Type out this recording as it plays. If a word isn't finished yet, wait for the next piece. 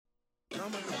Woo!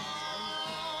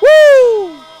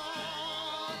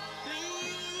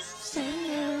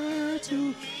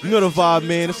 You know the vibe,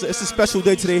 man. It's a special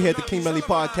day today here at the King Bentley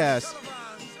Podcast.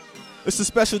 It's a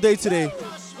special day today. Woo!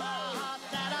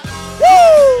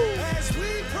 As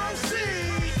we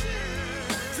proceed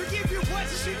to give you what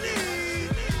you need.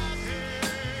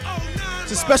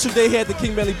 It's a special day here at the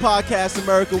King Bentley Podcast,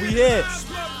 America. We here.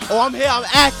 Oh, I'm here. I'm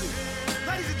acting.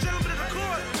 Ladies and gentlemen of the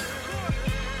court.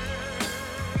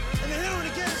 And the hearing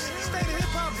against State of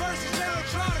Hip Hop versus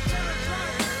Electronic.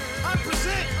 I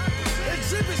present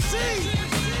Exhibit C.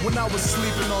 When I was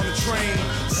sleeping on the train,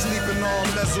 sleeping on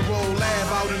Mesereau Lab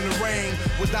out in the rain,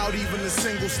 without even a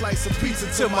single slice of pizza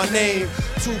to my name.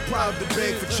 Too proud to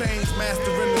beg for change,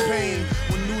 mastering the pain.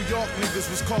 When New York niggas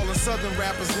was calling Southern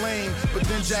rappers lame, but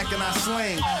then Jack and I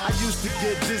slang. I used to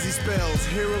get dizzy spells,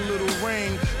 hear a little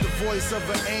rain, the voice of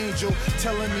an angel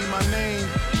telling me my name,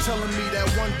 telling me that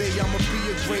one day I'ma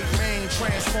be a great man,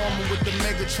 transforming with the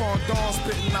Megatron dawn,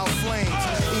 spitting out flames,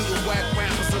 eating whack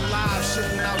rappers alive,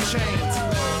 shitting out chains.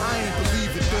 I ain't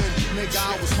believe it then, nigga,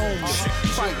 I was homeless.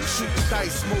 Fighting, shooting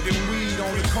dice, smoking weed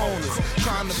on the corners.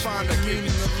 Trying to find the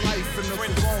meaning of life in the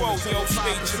coronas. Yo,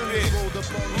 state your biz.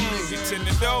 Get in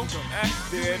the dough,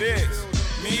 there it is.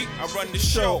 Me, I run the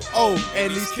show. Oh,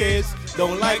 and these kids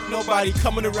don't like nobody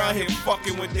coming around here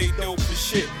fucking with they dope and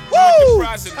shit. Woo!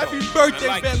 Happy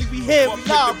birthday, Bentley. We here, we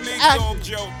live, we acting.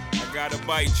 Joe, I gotta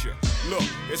bite you. Look,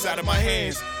 it's out of my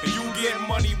hands. And you getting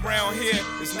money round here,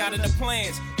 it's not in the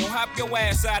plans. Don't hop your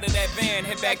ass out of that van,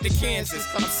 head back to Kansas.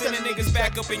 I'm sending niggas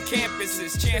back up in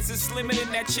campuses. Chances slimming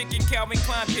in that chicken Calvin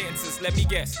Klein pants. Let me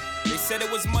guess. They said it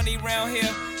was money round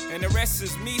here, and the rest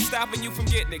is me stopping you from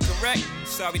getting it, correct?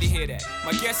 Sorry to hear that.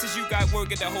 My guess is you got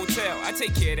work at the hotel. I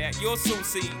take care of that. You'll soon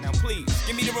see. Now please,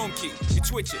 give me the room key. You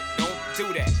twitch it. Don't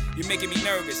do that. You're making me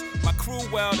nervous. My crew,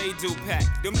 well, they do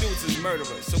pack. Them dudes is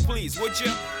murderers. So please, would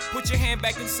you put your hand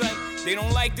back in sight? They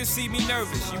don't like to see me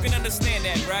nervous. You can understand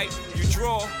that, right? You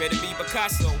draw, better be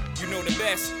Picasso. You know the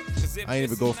best. I ain't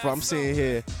even go for. I'm sitting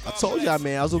here. I told y'all,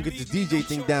 man, I was gonna get this DJ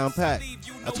thing down pat.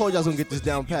 I told y'all I was gonna get this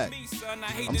down pat.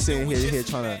 I'm sitting here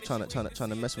trying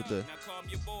to mess with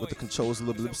the controls a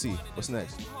little bit. Let's see what's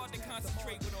next.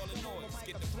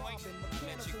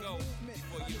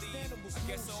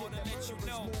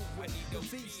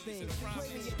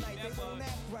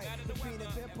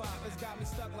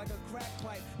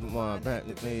 My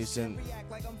back nation,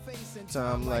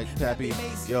 time like Pappy,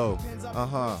 yo,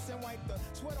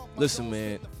 Listen,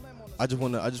 man, I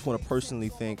just wanna personally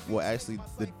thank. Well, actually,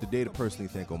 the day to personally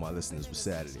thank all my listeners was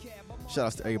Saturday. Shout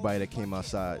outs to everybody that came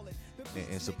outside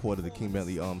and supported the King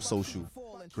Bentley social.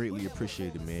 Greatly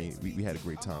appreciated, man. We had a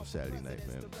great time Saturday night,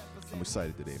 man. I'm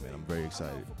excited today, man. I'm very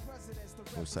excited.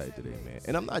 I'm excited today, man.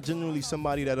 And I'm not generally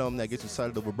somebody that gets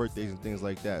excited over birthdays and things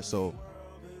like that. So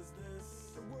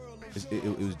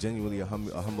it was genuinely a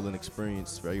humbling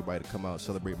experience for everybody to come out and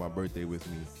celebrate my birthday with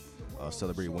me,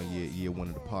 celebrate year one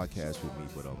of the podcast with me.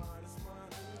 But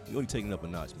we're only taking it up a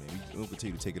notch, man. We're gonna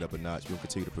continue to take it up a notch. We're gonna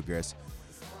continue to progress.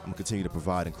 I'm gonna continue to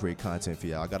provide and create content for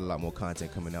y'all. I got a lot more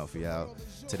content coming out for y'all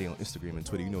today on Instagram and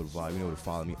Twitter. You know the vibe. You know to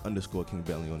follow me _King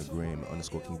Bentley on the gram,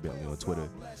 _King Bentley on Twitter.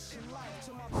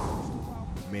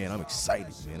 Man, I'm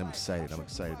excited, man. I'm excited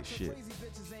as shit.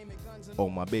 Oh,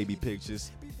 my baby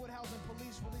pictures.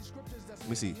 Let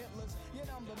me see.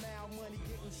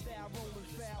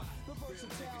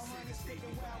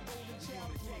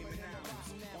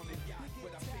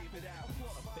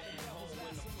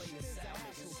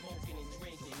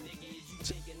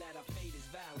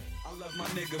 My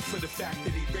nigga for the fact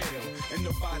that he real, and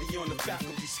nobody on the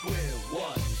faculty squeal.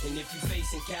 What? And if you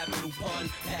facing capital pun,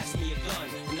 pass me a gun,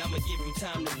 and I'ma give you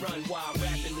time to run while I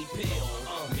rapidly peel.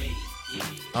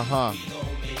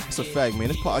 It's a fact, man.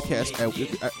 This podcast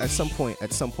at some point,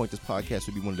 this podcast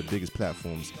would be one of the biggest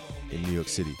platforms in New York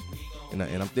City, and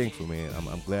I'm thankful, man.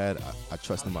 I'm glad I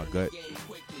trusted my gut,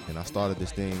 and I started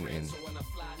this thing, and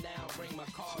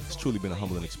it's truly been a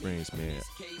humbling experience, man.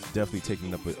 Definitely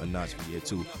taking up a notch for year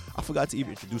two. I forgot to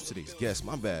even introduce today's guest.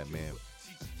 My bad, man.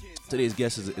 Today's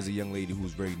guest is a young lady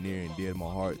who's very near and dear to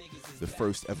my heart. The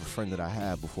first ever friend that I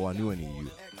had before I knew any of you.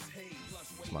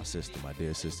 It's my sister, my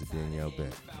dear sister, Danielle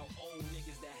Beck.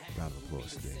 Round of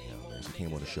applause to Danielle, man. She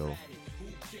came on the show,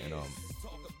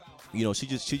 and she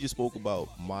just spoke about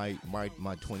my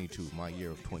 22, my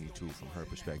year of 22 from her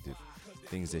perspective,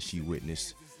 things that she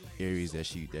witnessed, areas that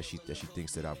she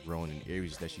thinks that I've grown in,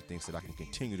 areas that she thinks that I can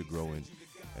continue to grow in,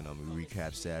 and we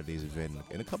recapped Saturday's event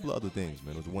and a couple of other things,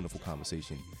 man. It was a wonderful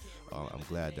conversation. I'm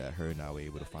glad that her and I were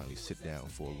able to finally sit down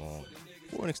for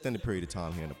an extended period of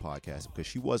time here in the podcast, because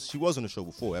she was on the show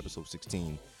before, episode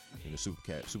 16, in the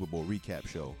Super Bowl recap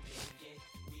show.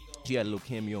 she had a little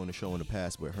cameo on the show in the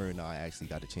past, where her and I actually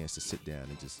got a chance to sit down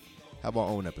and just have our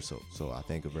own episode. So I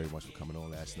thank her very much for coming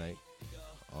on last night.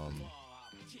 And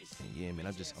yeah, man,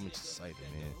 I'm just excited,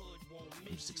 man.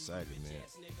 I'm just excited, man.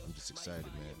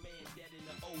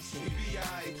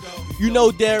 You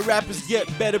know that rappers get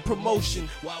better promotion.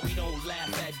 Why we don't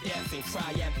laugh at death and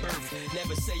cry at birth.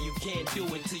 Never say you can't do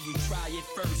it till you try it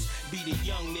first. Be the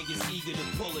young niggas eager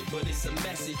to pull it, but it's a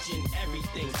message in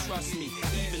everything. Trust me,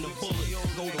 even a bullet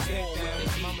go to war with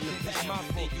the aim in the back.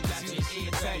 Think you got your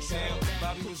ear tagged down.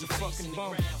 Bobby was a fucking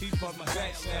bum. He bought my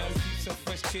back now. He keeps some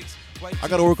fresh kicks. I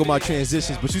gotta work on my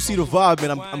transitions, but you see the vibe,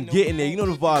 man. I'm getting there. You know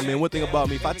the vibe, man. One thing about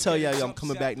me, if I tell y'all, yo, I'm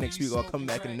coming back next week or I'm coming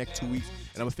back in the next 2 weeks,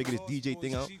 and I'm gonna figure this DJ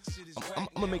thing out, I'm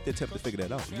gonna make the attempt to figure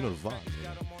that out. You know the vibe,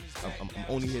 man. I'm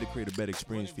only here to create a better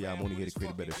experience for y'all. I'm only here to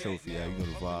create a better show for y'all. You know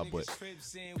the vibe, but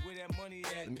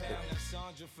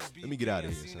let me get out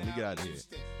of here, son. Let me get out of here.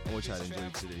 I want y'all to enjoy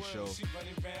today's show.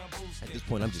 At this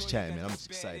point, I'm just chatting, man. I'm just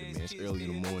excited, man. It's early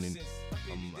in the morning.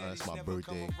 It's my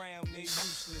birthday.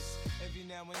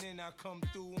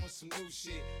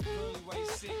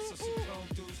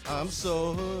 I'm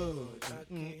so hood.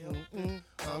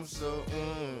 I'm so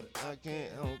I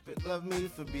can't help it. Love me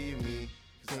for being me.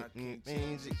 Can't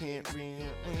change it, can't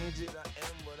rearrange it.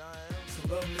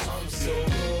 I'm so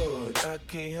hood. I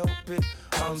can't help it.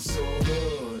 I'm so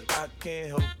hood. I can't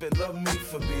help it. Love me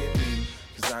for being me.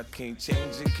 Cause I can't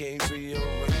change it, can't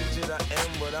rearrange it. I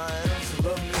am what I am, so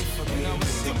love me for being me.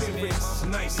 Sipping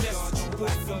rich, nice, that's what you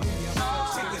want from me.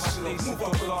 Take that shit, they move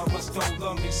up, Lawrence don't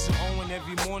love me. So Owen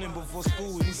every morning before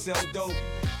school, he sell dope.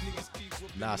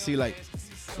 Nah, see, like,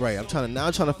 right, I'm trying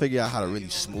to figure out how to really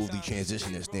smoothly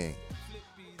transition this thing.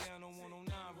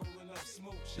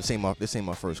 This ain't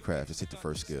my first craft. This ain't the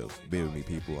first skill. Bear with me,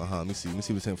 people. Let me see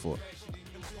what's in for.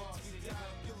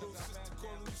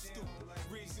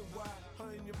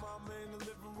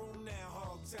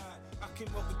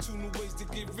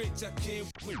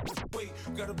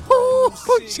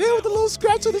 Chill with a little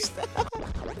scratch on the staff.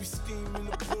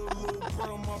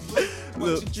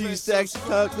 Little G stacks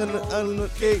tucked on the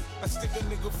cake. I stick a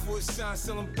nigga for a sign,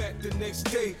 sell him back the next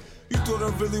day. You thought I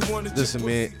really wanted to. Listen,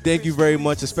 man, thank you very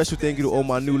much. A special thank you to all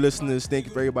my new listeners. Thank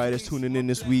you for everybody that's tuning in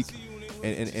this week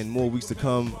and more weeks to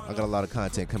come. I got a lot of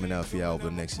content coming out for y'all over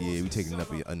the next year. We taking it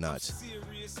up a notch.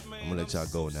 I'm gonna let y'all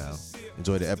go now.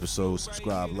 Enjoy the episode.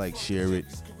 Subscribe, like, share it.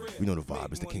 We know the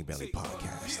vibe. It's the King Bentlly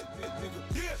podcast.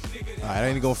 All right, I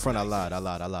ain't gonna front. I lied.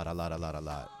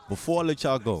 Before I let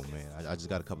y'all go, man, I just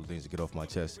got a couple of things to get off my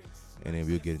chest, and then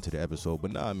we'll get into the episode.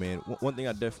 But nah, man, one thing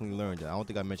I definitely learned, I don't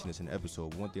think I mentioned this in the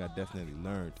episode, but one thing I definitely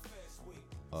learned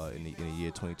in the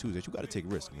year 22 is that you got to take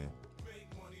risks, man.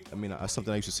 I mean,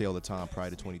 something I used to say all the time prior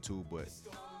to 22, but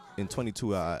in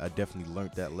 22, I definitely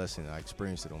learned that lesson. I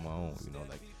experienced it on my own, you know,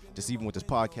 like just even with this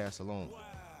podcast alone.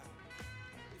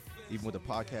 Even with the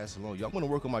podcast alone, y'all want to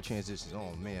work on my transitions.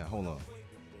 Oh, man, hold on.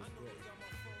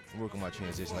 I'm working on my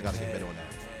transitions. I got to get better on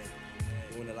that.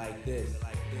 Doing it like this.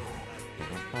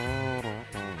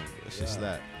 It's just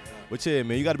that. But yeah,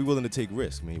 man, you got to be willing to take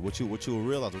risks, man. What you'll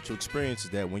realize, what you'll experience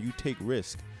is that when you take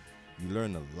risk, you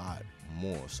learn a lot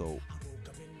more. So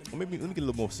let me get a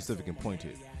little more specific and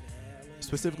pointed.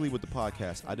 Specifically with the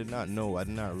podcast, I did not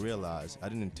realize, I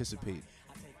didn't anticipate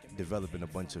developing a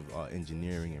bunch of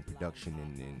engineering and production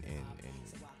and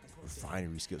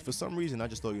refinery skills. For some reason, I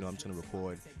just thought, I'm just gonna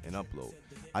record and upload.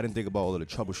 I didn't think about all of the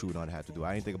troubleshooting I'd have to do.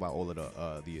 I didn't think about all of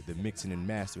the mixing and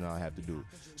mastering I'd have to do.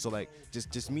 So like,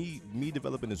 just me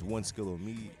developing this one skill, or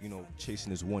me,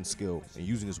 chasing this one skill and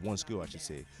using this one skill, I should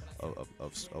say,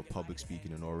 of public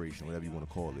speaking and oration, whatever you want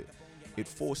to call it. It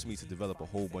forced me to develop a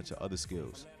whole bunch of other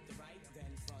skills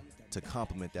to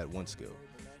complement that one skill.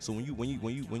 So when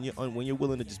you're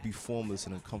willing to just be formless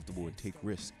and uncomfortable and take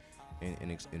risks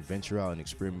and venture out and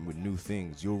experiment with new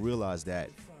things, you'll realize that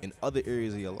in other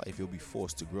areas of your life you'll be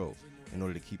forced to grow in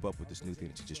order to keep up with this new thing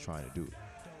that you're just trying to do.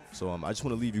 So I just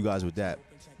want to leave you guys with that.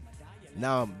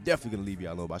 Now I'm definitely gonna leave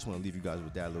y'all alone, but I just want to leave you guys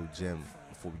with that little gem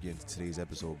before we get into today's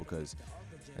episode, because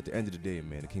at the end of the day,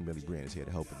 man, the King Bentlly brand is here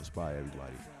to help and inspire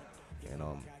everybody, and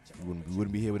we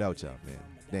wouldn't be here without y'all, man.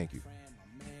 Thank you.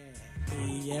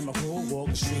 Me and my crew walk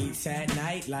the streets at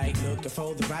night like looking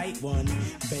for the right one,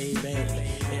 baby.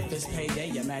 If it's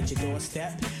payday, I'm at your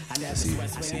doorstep. I never sweat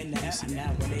swinging the F.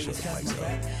 Nowadays, cause my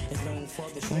rep is known for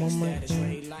the tricks that is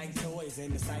trade like toys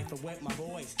in the cipher with my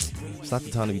boys. It's not the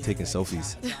time to be taking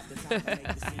selfies.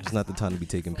 It's not the time to be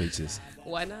taking pictures.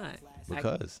 Why not?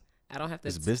 Because I don't have to.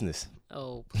 It's business.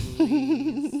 Oh,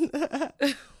 please.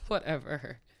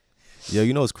 Whatever. Yo,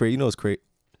 you know what's crazy?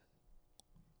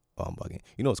 Oh, I'm bugging.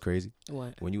 You know what's crazy?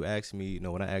 What? When you asked me,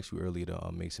 when I asked you earlier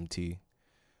to make some tea,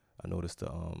 I noticed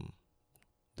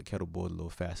the kettle boiled a little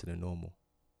faster than normal.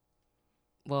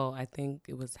 Well, I think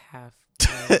it was half.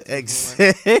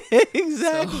 Exactly.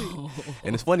 So.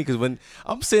 And it's funny because when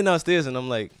I'm sitting downstairs and I'm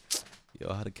like,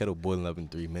 yo, how the kettle boiling up in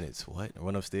 3 minutes? What? I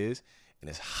run upstairs and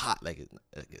it's hot, like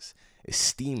it's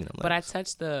steaming. I'm like, But I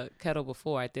touched the kettle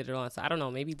before I did it on, so I don't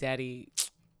know. Maybe Daddy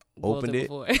opened it.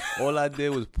 before. All I did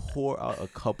was pour out a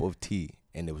cup of tea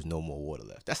and there was no more water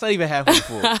left. That's not even halfway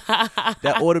full.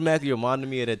 That automatically reminded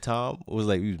me of that time. It was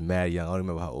like we was mad young. I don't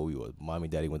remember how old we was. Mommy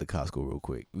and Daddy went to Costco real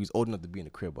quick. We was old enough to be in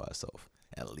the crib by ourselves,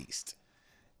 at least.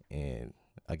 And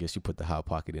I guess you put the Hot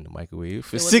Pocket in the microwave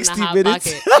for 60 minutes.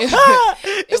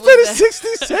 Instead of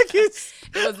 60 seconds.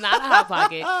 It was not a Hot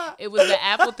Pocket. It was the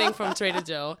Apple thing from Trader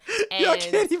Joe. And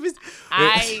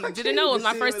I didn't know. It was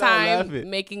my first time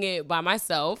making it by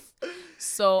myself.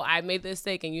 So I made the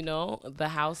mistake, and the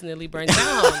house nearly burned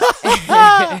down.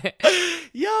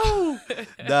 Yo.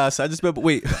 Nah, so I just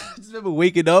remember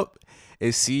waking up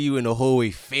and see you in the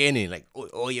hallway fanning, like,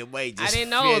 all your weight. I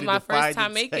didn't know. It was my first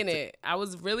time making it. I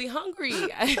was really hungry.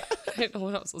 I didn't know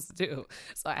what I was supposed to do.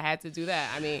 So I had to do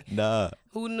that. I mean,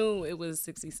 who knew it was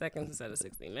 60 seconds instead of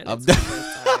 60 minutes?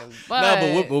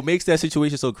 But what makes that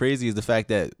situation so crazy is the fact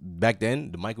that back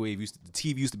then, the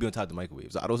TV used to be on top of the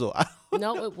microwave. So I don't know.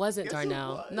 No, it wasn't,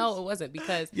 Darnell. No, it wasn't,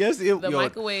 because the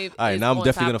microwave all right, is now I'm on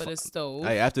definitely top of the stove. All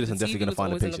right, after this, I'm definitely going to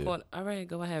find a picture. All right,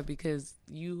 go ahead, because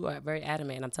you are very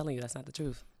adamant, and I'm telling you that's not the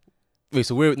truth. Wait,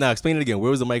 so explain it again. Where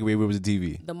was the microwave? Where was the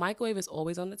TV? The microwave is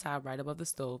always on the top, right above the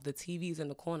stove. The TV is in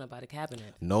the corner by the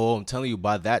cabinet. No, I'm telling you,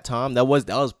 by that time, that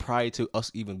was prior to us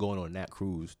even going on that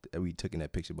cruise that we took in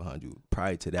that picture behind you.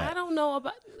 Prior to that. I don't know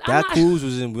about that cruise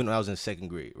was when I was in second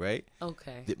grade, right?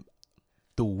 Okay.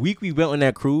 The week we went on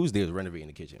that cruise, they was renovating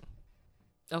the kitchen.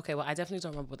 Okay, well, I definitely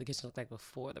don't remember what the kitchen looked like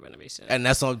before the renovation. And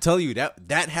that's what I'm telling you.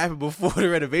 That happened before the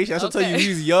renovation. That's what I'm telling you.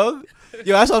 He's young.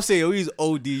 Yo, that's what I'm saying. Yo, he's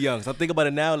OD young. So I'm thinking about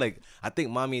it now. Like, I think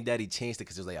Mommy and Daddy changed it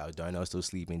because it was like, oh, Darnell's still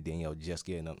sleeping. Danielle just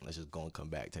getting up. Let's just go and come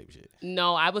back type shit.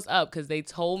 No, I was up because they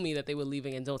told me that they were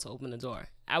leaving and don't open the door.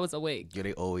 I was awake. Yeah,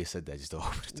 they always said that. Just don't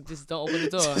open the door. Just don't open the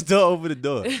door. Just don't open the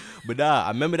door. But nah, I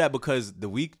remember that because the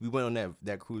week we went on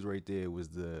that cruise right there was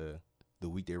the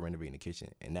week they were renovating the kitchen,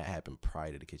 and that happened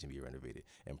prior to the kitchen being renovated.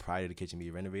 And prior to the kitchen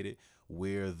being renovated,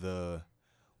 where the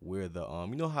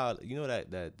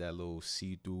that little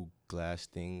see-through glass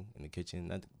thing in the kitchen,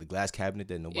 not the glass cabinet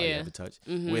that nobody ever touched,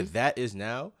 where that is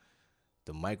now,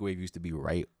 the microwave used to be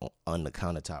right on the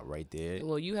countertop right there.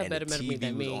 Well, you have better memory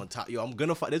than me. On top. Yo, I'm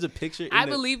gonna find. There's a picture. I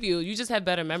believe you. You just have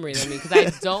better memory than me because I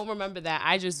don't remember that.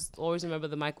 I just always remember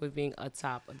the microwave being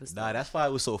atop of the stove. Nah, that's why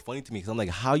it was so funny to me because I'm like,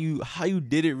 how you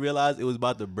didn't realize it was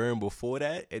about to burn before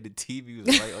that, and the TV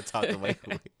was right on top of the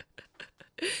microwave.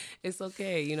 It's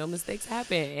okay, mistakes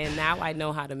happen, and now I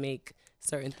know how to make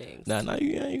certain things. Nah,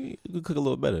 you could cook a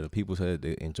little better. People said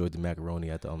they enjoyed the macaroni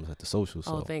at the social.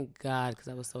 So. Oh, thank God, because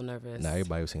I was so nervous. Nah,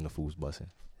 everybody was saying the food was busting.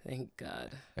 Thank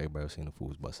God. Everybody was saying the food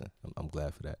was busting. I'm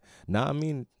glad for that. Nah, I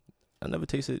mean, I never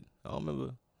tasted a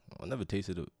meal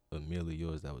of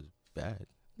yours that was bad.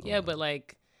 Yeah, but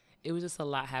like, it was just a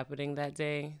lot happening that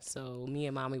day. So me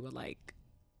and Mommy were like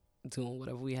doing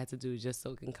whatever we had to do just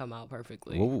so it can come out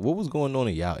perfectly. What was going on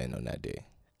in y'all end on that day?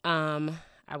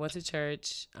 I went to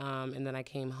church, and then I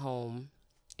came home.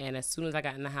 And as soon as I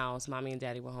got in the house, Mommy and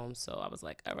Daddy were home. So I was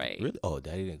like, all right. Really? Oh,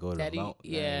 Daddy didn't go to the mount?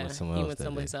 Yeah, he went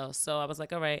someplace else. So I was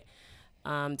like, all right,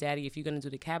 Daddy, if you're going to do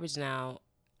the cabbage now,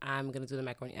 I'm going to do the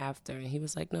macaroni after. And he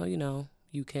was like, no,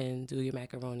 you can do your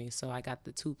macaroni. So I got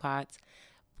the 2 pots,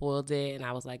 boiled it, and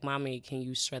I was like, Mommy, can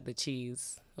you shred the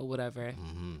cheese or whatever?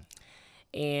 Mm-hmm.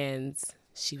 And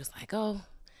she was like, oh,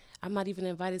 I'm not even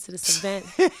invited to this event.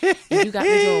 And you got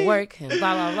me doing work and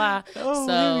blah, blah, blah. Oh,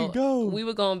 so here we go. We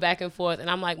were going back and forth. And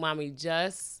I'm like, Mommy,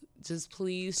 just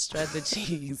please shred the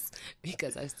cheese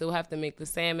because I still have to make the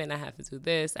salmon. I have to do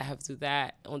this. I have to do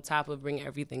that on top of bringing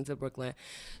everything to Brooklyn.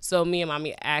 So me and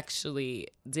Mommy actually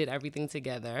did everything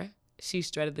together. She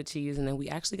shredded the cheese, and then we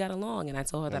actually got along. And I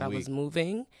told her that I was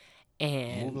moving.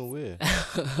 And moving where?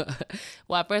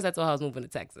 Well, at first I told her I was moving to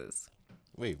Texas.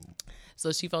 Wait.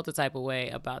 So she felt the type of way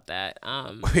about that.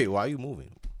 Wait, why are you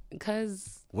moving?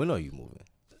 Because. When are you moving?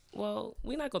 Well,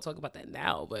 we're not going to talk about that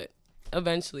now, but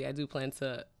eventually I do plan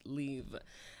to leave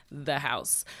the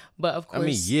house. But of course. I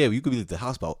mean, yeah, you could leave the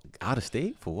house, but out of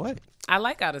state? For what? I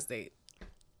like out of state.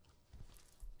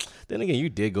 Then again, you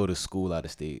did go to school out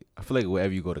of state. I feel like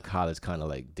wherever you go to college kind of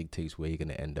like dictates where you're going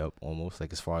to end up almost,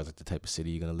 like as far as like the type of city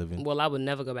you're going to live in. Well, I would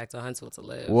never go back to Huntsville to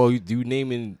live. Well, you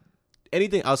naming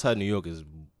anything outside New York is,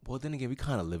 well, then again, we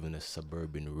kind of live in a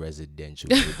suburban residential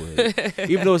neighborhood.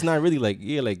 Even though it's not really like,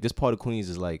 like this part of Queens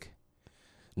is like,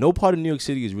 no part of New York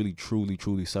City is really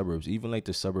truly suburbs. Even like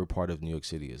the suburb part of New York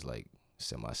City is like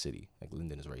semi-city. Like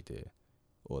Linden is right there.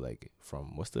 Or like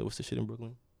from what's the shit in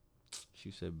Brooklyn?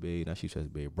 She said Bay, not she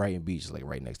said Bay. Brighton Beach is like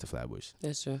right next to Flatbush.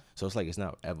 That's true. So it's like it's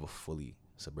not ever fully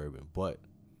suburban, but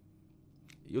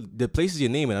the places you're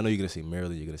naming, I know you're gonna say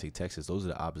Maryland, you're gonna say Texas. Those are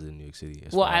the opposite of New York City.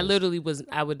 Well,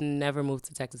 I would never move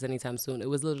to Texas anytime soon. It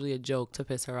was literally a joke to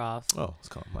piss her off. Oh, it's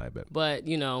calm, my bad. But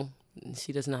you know,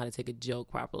 she doesn't know how to take a joke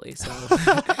properly, so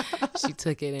she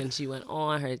took it and she went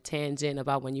on her tangent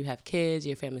about when you have kids,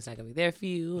 your family's not gonna be there for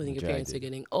you, and your parents are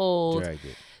getting old.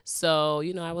 So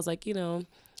you know, I was like, you know,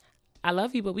 I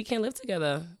love you, but we can't live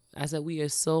together. I said, we are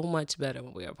so much better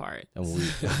when we're apart. And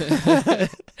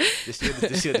Did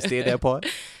she understand that part?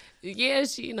 Yeah,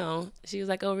 she was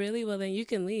like, oh, really? Well, then you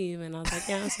can leave. And I was like,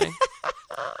 yeah, that's fine.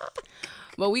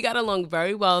 But we got along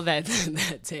very well that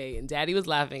day. And Daddy was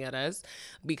laughing at us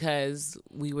because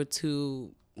we were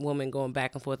two women going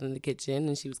back and forth in the kitchen.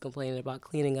 And she was complaining about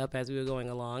cleaning up as we were going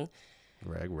along.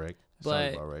 Rag. But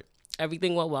sounds about right.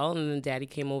 Everything went well. And then Daddy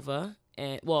came over.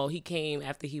 And well, he came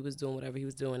after he was doing whatever he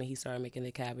was doing, and he started making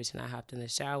the cabbage, and I hopped in the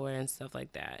shower and stuff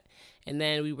like that. And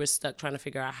then we were stuck trying to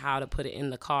figure out how to put it in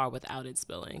the car without it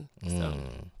spilling. So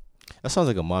that sounds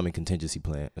like a mommy contingency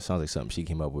plan. It sounds like something she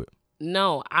came up with.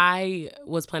 No, I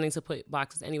was planning to put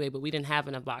boxes anyway, but we didn't have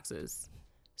enough boxes.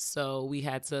 So we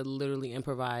had to literally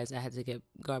improvise. I had to get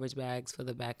garbage bags for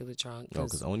the back of the trunk. No,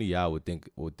 because only y'all would think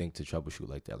to troubleshoot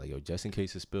like that. Like, yo, just in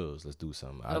case it spills, let's do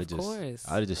something. I'd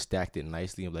have just stacked it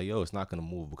nicely and be like, yo, it's not gonna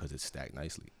move because it's stacked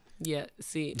nicely. Yeah,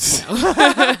 see,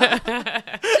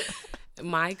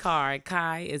 my car,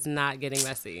 Kai, is not getting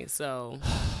messy, so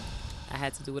I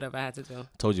had to do whatever I had to do.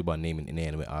 Told you about naming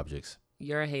inanimate objects.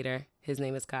 You're a hater. His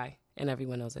name is Kai, and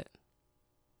everyone knows it.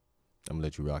 I'm gonna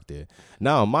let you rock there.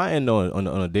 Now, on my end, on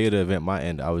the day of the event, my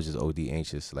end, I was just OD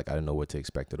anxious. Like, I didn't know what to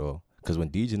expect at all. Because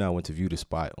when DJ and I went to view the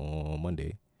spot on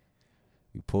Monday,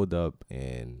 we pulled up,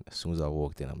 and as soon as I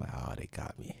walked in, I'm like, oh, they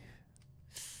got me.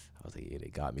 I was like, yeah, they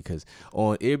got me. Because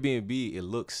on Airbnb, it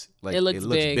looks like it looks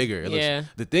bigger.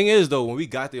 The thing is, though, when we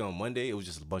got there on Monday, it was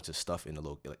just a bunch of stuff in the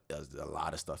location. Like, a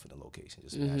lot of stuff in the location,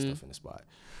 just mad stuff in the spot.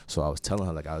 So I was telling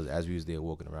her, like, as we was there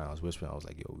walking around, I was whispering, I was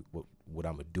like, yo, what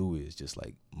I'm gonna do is just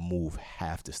like move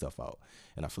half the stuff out.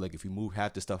 And I feel like if you move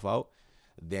half the stuff out,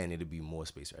 then it'll be more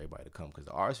space for everybody to come. Because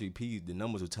the RSVP, the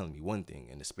numbers were telling me one thing,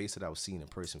 and the space that I was seeing in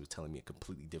person was telling me a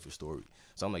completely different story.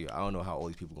 So I'm like, yo, I don't know how all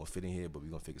these people gonna fit in here, but we're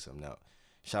gonna figure something out.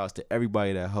 Shout outs to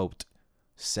everybody that helped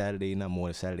Saturday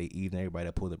evening, everybody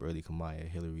that pulled up early. Kamaya,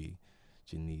 Hillary,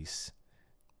 Janice,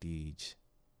 Deej,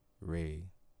 Ray,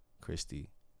 Christy.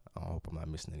 I hope I'm not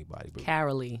missing anybody. But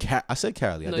Carolee. I said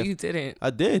Carolee. No, you didn't. I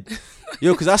did.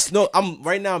 Yo, because I'm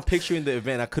right now. I'm picturing the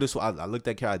event. I could have. I looked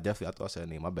at Carolee. I thought I said her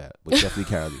name. My bad. But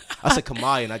definitely Carolee. I said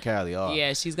Kamaya, not Carolee. Oh.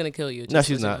 Yeah, she's gonna kill you. No,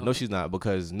 she's not. No, she's not.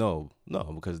 Because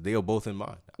because they were both in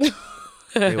mine.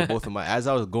 They were both in my. As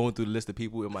I was going through the list of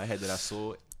people in my head that I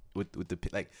saw with the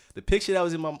picture that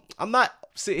was in my. I'm not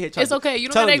sitting here trying. It's okay. You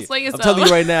don't gotta explain yourself. I'm telling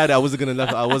you right now that I wasn't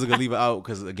gonna leave it out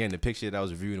because again the picture that I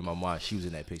was reviewing in my mind, she was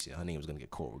in that picture. Her name was gonna get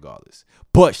called regardless.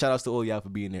 But shout outs to all y'all for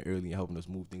being there early and helping us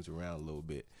move things around a little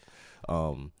bit.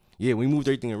 Yeah, we moved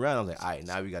everything around. I was like, all right,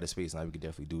 now we got a space. Now we could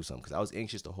definitely do something because I was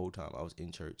anxious the whole time. I was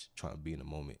in church trying to be in the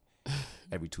moment.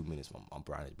 Every 2 minutes, I'm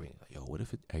Brian is bringing like, yo, what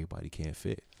if everybody can't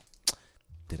fit?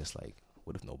 Then it's like,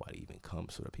 what if nobody even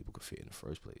comes so that people could fit in the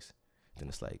first place? Then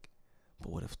it's like,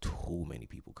 but what if too many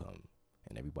people come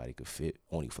and everybody could fit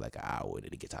only for like an hour and then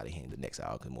it gets out of hand the next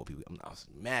hour because more people. I was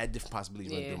mad different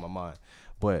possibilities running through my mind.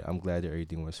 But I'm glad that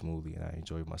everything went smoothly and I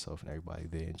enjoyed myself and everybody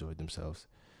there enjoyed themselves.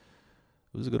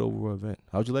 It was a good overall event.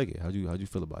 How'd you like it? How'd you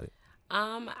feel about it?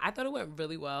 I thought it went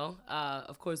really well.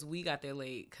 Of course, we got there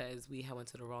late because we went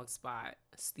to the wrong spot.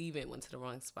 Steven went to the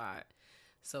wrong spot.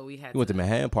 So we had. You went to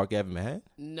Manhattan, Park Avenue, Manhattan?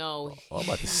 No. Oh, I'm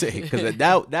about to say because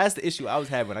that's the issue I was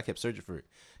having. I kept searching for it.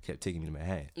 Kept taking me to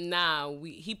Manhattan. Nah,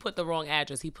 he put the wrong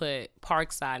address. He put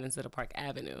Parkside instead of Park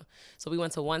Avenue. So we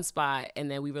went to one spot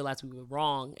and then we realized we were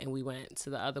wrong and we went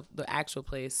to the actual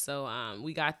place. So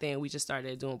we got there and we just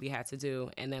started doing what we had to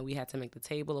do and then we had to make the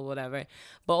table or whatever.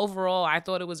 But overall, I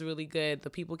thought it was really good.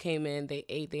 The people came in, they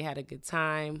ate, they had a good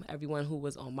time. Everyone who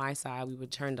was on my side, we were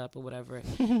turned up or whatever.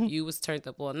 You was turned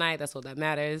up all night. That's all that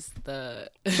matters.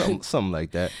 Something like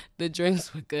that. The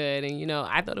drinks were good and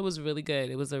I thought it was really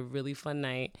good. It was a really fun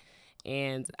night.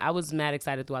 And I was mad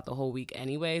excited throughout the whole week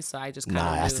anyway, so I just kind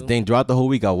of that's the thing. Throughout the whole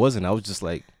week, I wasn't. I was just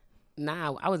like...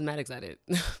 Nah, I was mad excited.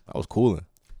 I was cooling.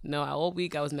 No, all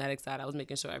week I was mad excited. I was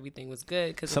making sure everything was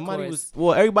good. Cause somebody was...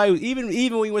 Well, everybody... Even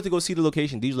when we went to go see the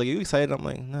location, D was like, are you excited? I'm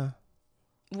like, nah.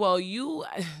 Well, you're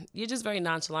just very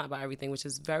nonchalant about everything, which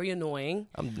is very annoying.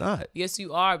 I'm not. Yes,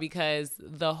 you are, because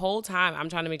the whole time I'm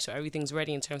trying to make sure everything's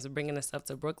ready in terms of bringing the stuff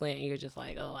to Brooklyn, and you're just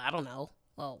like, oh, I don't know.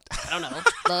 well, I don't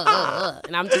know.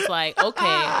 And I'm just like,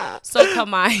 okay. So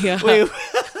Kamaya.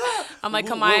 I'm like,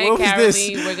 Kamaya and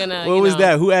Carolee, we're gonna. What was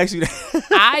that? Who asked you that?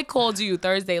 I called you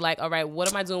Thursday, like, all right, what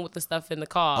am I doing with the stuff in the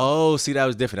car? Oh, see, that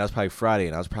was different. That was probably Friday,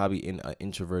 and I was probably in an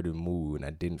introverted mood, and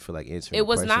I didn't feel like answering. It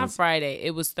was questions. not Friday.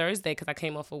 It was Thursday because I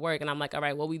came off of work, and I'm like, all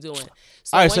right, what we doing?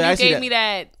 So all right, when so you actually gave me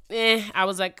that, I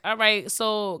was like, all right,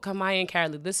 so Kamaya and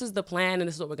Carolee, this is the plan, and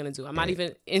this is what we're gonna do. I'm not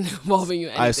even involving you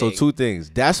in anything. All right, so two things.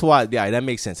 That's why, yeah, that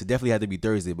makes sense. It definitely had to be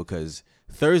Thursday because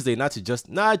Thursday, not to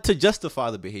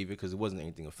justify the behavior because it wasn't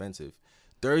anything offensive.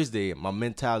 Thursday, my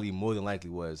mentality more than likely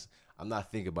was, I'm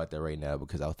not thinking about that right now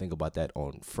because I'll think about that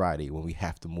on Friday when we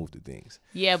have to move the things.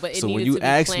 Yeah, but it so needed when you to be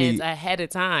ask planned me, ahead of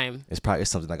time. It's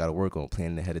something I got to work on,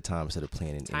 planning ahead of time instead of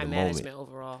planning in the moment. Time management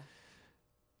overall.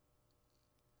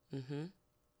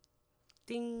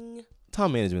 Ding.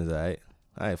 Time management is all right.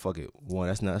 All right, fuck it.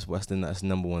 That's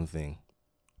number one thing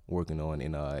working on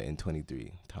in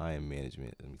 23. Time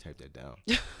management. Let me type that down.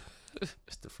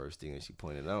 It's the first thing that she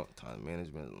pointed out. Time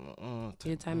management.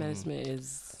 Your time management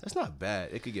is... That's not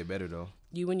bad. It could get better, though.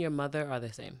 You and your mother are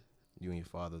the same. You and your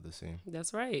father are the same.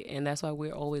 That's right. And that's why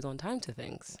we're always on time to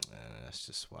things. That's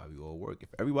just why we all work.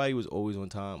 If everybody was always on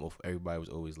time or if everybody was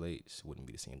always late, it wouldn't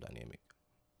be the same dynamic.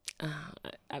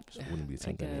 It wouldn't be the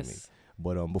same dynamic.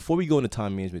 But before we go into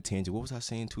time management tangent, what was I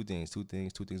saying? Two things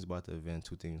about the event.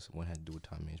 Two things. One had to do with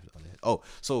time management. Oh,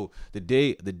 so the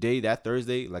day that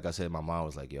Thursday, like I said, my mom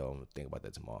was like, "Yo, I'm gonna think about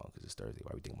that tomorrow because it's Thursday.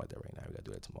 Why are we thinking about that right now? We gotta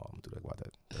do that tomorrow. I'm gonna think about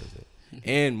that Thursday."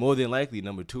 And more than likely,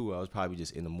 number two, I was probably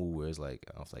just in the mood where it's like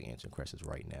I don't feel like answering questions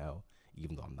right now,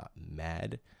 even though I'm not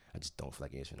mad. I just don't feel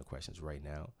like answering the questions right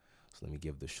now. So let me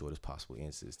give the shortest possible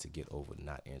answers to get over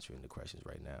not answering the questions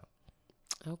right now.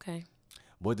 Okay.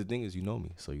 But the thing is, you know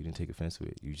me, so you didn't take offense to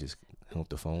it. You just hung up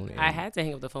the phone. And, I had to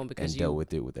hang up the phone because you dealt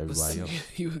with it with everybody else.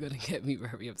 You were gonna get me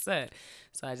very upset,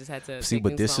 so I just had to. See,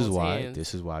 but this is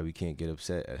why we can't get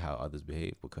upset at how others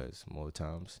behave because more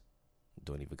times,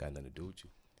 don't even got nothing to do with you.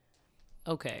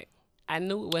 Okay, I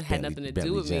knew it had nothing to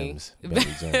do with Gems.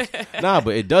 Gems. Nah,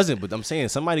 but it doesn't. But I'm saying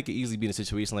somebody could easily be in a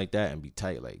situation like that and be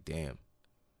tight. Like, damn.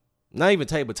 Not even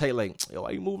tight, but tight. Like, yo,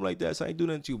 why you moving like that? So I ain't do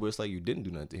nothing to you, but it's like you didn't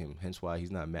do nothing to him. Hence why he's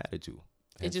not mad at you.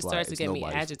 It just started to get me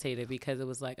agitated because it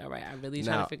was like, all right, I really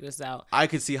trying to figure this out. I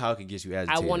could see how it could get you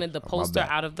agitated. I wanted the poster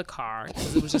out of the car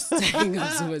because it was just taking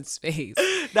up so much space.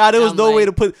 Nah, there was no way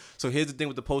to put. So here's the thing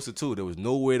with the poster too. There was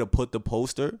no way to put the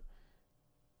poster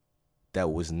that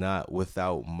was not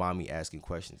without mommy asking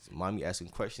questions. Mommy asking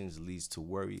questions leads to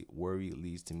worry. Worry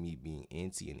leads to me being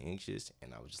antsy and anxious.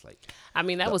 And I was just like, I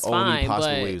mean, that was fine. fine. The only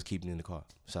possible but way was keeping it in the car.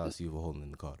 Shout out to you for holding it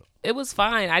in the car though. It was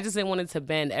fine. I just didn't want it to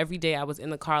bend. Every day I was in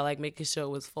the car, like making sure it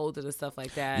was folded and stuff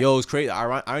like that. Yo, it's crazy.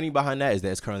 Irony behind that is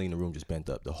that it's currently in the room just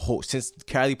bent up. The whole since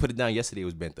Kylie put it down yesterday, it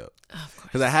was bent up. Of course.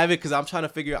 Because I have it because I'm trying to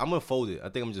figure. I'm gonna fold it. I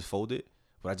think I'm gonna just fold it,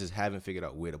 but I just haven't figured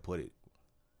out where to put it.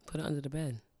 Put it under the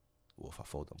bed. Well, if I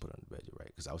fold it, I'll put it on the bed. You're right.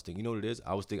 Because I was thinking, you know what it is?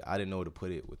 I was thinking I didn't know where to put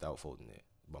it without folding it,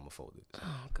 but I'm gonna fold it.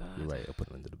 Oh God. You're right. I'll put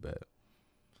it under the bed.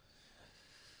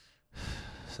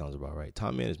 Sounds about right.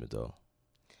 Time management though.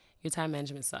 Your time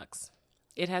management sucks.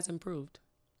 It has improved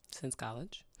since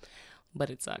college, but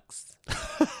it sucks.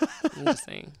 I'm just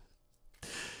saying.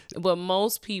 But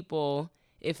most people,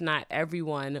 if not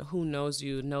everyone who knows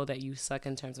you, know that you suck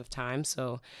in terms of time.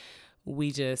 So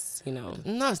we just,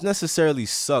 not necessarily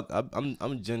suck.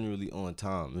 I'm generally on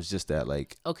time. It's just that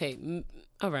like. Okay,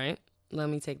 all right. Let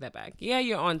me take that back. Yeah,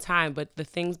 you're on time, but the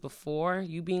things before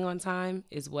you being on time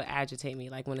is what agitate me.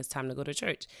 Like when it's time to go to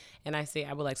church, and I say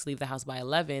I would like to leave the house by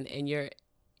 11, and you're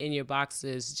in your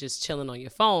boxes just chilling on your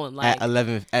phone like at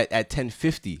 11 at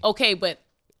 10:50. Okay, but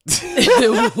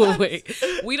wait,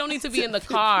 we don't need to be in the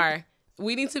car.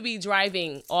 We need to be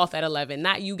driving off at 11,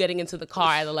 not you getting into the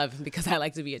car at 11 because I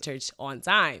like to be at church on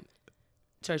time.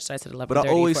 Church starts at 11:30. But I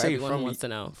always say wants to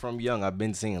know. From young, I've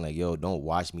been saying like, yo, don't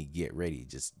watch me get ready.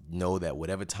 Just know that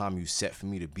whatever time you set for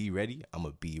me to be ready, I'm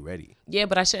gonna be ready. Yeah,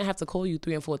 but I shouldn't have to call you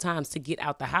 3 and 4 times to get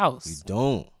out the house.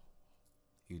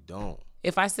 You don't.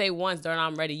 If I say once, then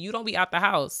I'm ready. You don't be out the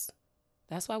house.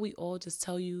 That's why we all just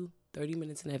tell you 30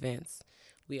 minutes in advance.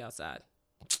 We outside.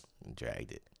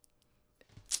 Dragged it.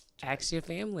 Ask your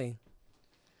family.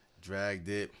 Dragged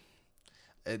it.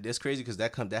 It's crazy because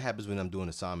that happens when I'm doing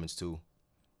assignments too.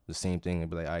 The same thing. I'd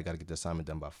be like, I gotta get the assignment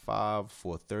done by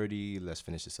 4:30. Let's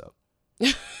finish this up.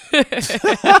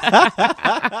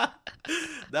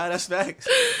 Nah, that's facts.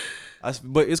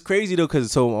 But it's crazy though,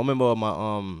 cause I remember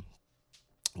my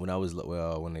when I was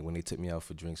when they took me out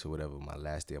for drinks or whatever, my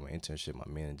last day of my internship, my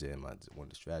manager and one of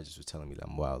the strategists was telling me that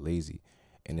I'm wild lazy,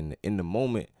 and in the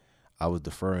moment I was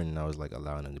deferring and I was like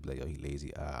allowing them to be like, yo, he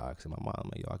lazy. I said my mom, I'm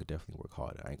like, yo, I could definitely work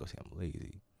harder. I ain't gonna say I'm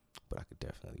lazy, but I could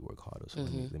definitely work harder. So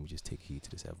let me just take heed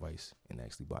to this advice and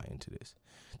actually buy into this.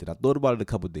 Then I thought about it a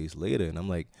couple of days later, and I'm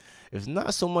like, it's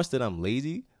not so much that I'm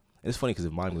lazy. And it's funny because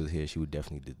if Mommy was here, she would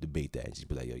definitely debate that and she'd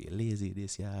be like, yo, you're lazy,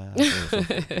 this, yeah. So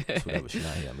whatever, she's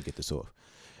not here, I'm gonna get this off.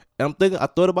 And I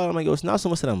thought about it, I'm like, yo, it's not so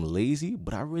much that I'm lazy,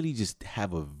 but I really just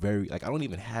have a very, like, I don't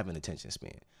even have an attention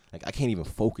span. Like, I can't even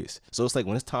focus. So it's like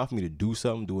when it's time for me to do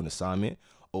something, do an assignment,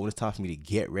 or when it's time for me to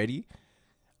get ready,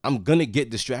 I'm gonna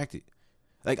get distracted.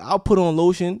 Like, I'll put on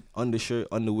lotion, undershirt,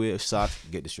 underwear, socks,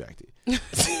 get distracted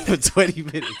for 20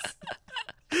 minutes.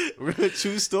 Real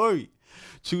true story.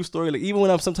 True story. Like, even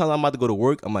when sometimes I'm about to go to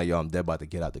work, I'm like, yo, I'm dead about to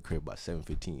get out the crib by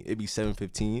 7:15. It'd be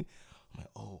 7:15. I'm like,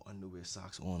 oh, underwear,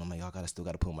 socks on. I'm like, y'all still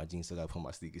gotta put on my jeans, still gotta put on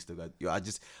my sneakers,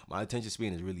 my attention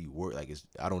span is really like,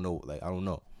 I don't know.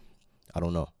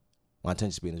 My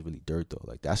attention span is really dirt though.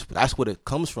 Like, that's what it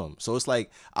comes from. So it's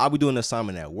like, I'll be doing an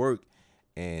assignment at work,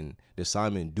 and the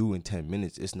assignment due in 10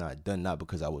 minutes, it's not done, not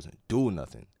because I wasn't doing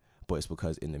nothing, but it's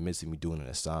because in the midst of me doing an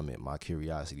assignment, my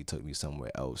curiosity took me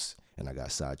somewhere else, and I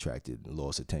got sidetracked and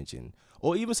lost attention.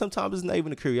 Or even sometimes it's not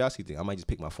even a curiosity thing. I might just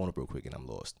pick my phone up real quick and I'm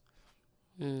lost.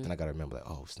 And I got to remember, like,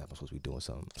 oh, snap, I'm supposed to be doing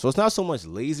something. So it's not so much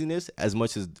laziness as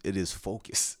much as it is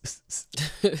focus.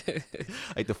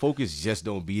 Like, the focus just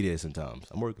don't be there sometimes.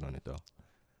 I'm working on it, though.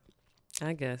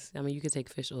 I guess. I mean, you could take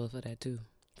fish oil for that, too.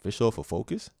 Fish oil for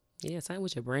focus? Yeah, same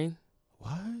with your brain.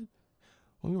 What?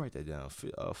 Let me write that down.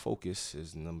 Focus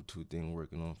is the number 2 thing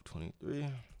working on for 23.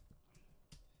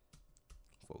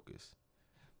 Focus.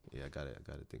 Yeah, I got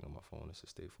a thing on my phone that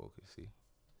says stay focused. See?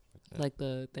 Like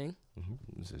the thing?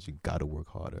 It says you got to work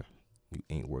harder. You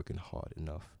ain't working hard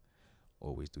enough.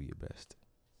 Always do your best.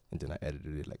 And then I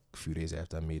edited it like a few days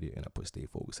after I made it, and I put stay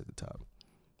focused at the top.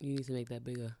 You need to make that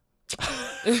bigger.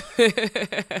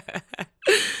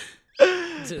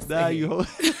 Just nah, you hold.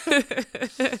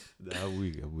 Nah, I'm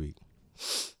weak.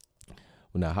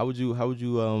 Well, now, how would you I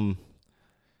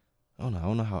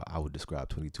don't know how I would describe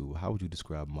 22. How would you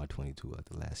describe my 22, like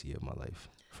the last year of my life,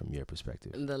 from your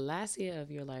perspective? The last year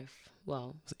of your life,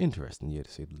 well, it's an interesting year,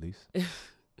 to say the least.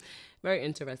 Very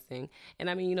interesting. And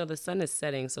I mean, the sun is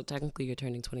setting, so technically you're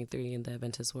turning 23 in the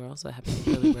Adventist world, so happy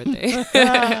early birthday.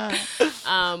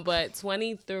 But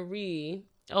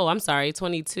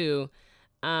 22.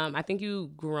 I think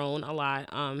you've grown a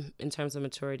lot in terms of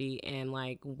maturity and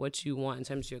like what you want in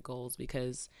terms of your goals,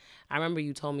 because I remember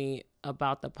you told me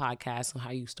about the podcast and how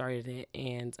you started it,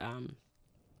 and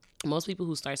most people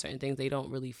who start certain things, they don't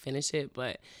really finish it,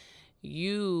 but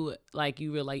you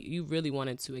really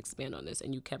wanted to expand on this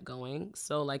and you kept going.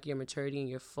 So like your maturity and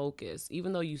your focus,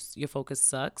 even though your focus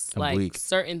sucks, I'm like weak.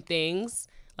 Certain things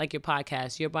like your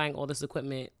podcast, you're buying all this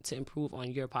equipment to improve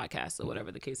on your podcast or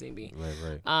whatever the case may be.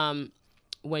 Right.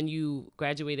 When you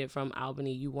graduated from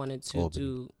Albany, you wanted to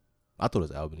do... I thought it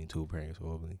was Albany too, parents were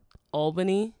Albany.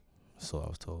 Albany? So I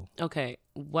was told. Okay,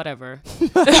 whatever.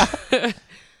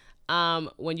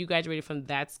 When you graduated from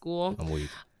that school... I'm weak.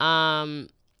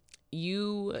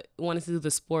 You wanted to do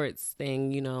the sports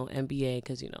thing, NBA,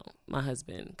 because, my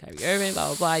husband, Kyrie Irving, blah,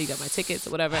 blah, blah. You got my tickets or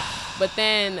whatever. But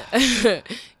then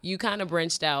you kind of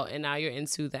branched out, and now you're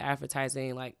into the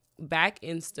advertising, like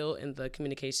still in the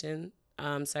communication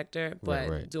sector, but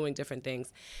right. Doing different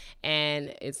things.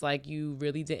 And it's like you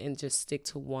really didn't just stick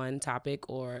to one topic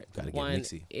or one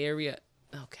area.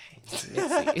 Okay.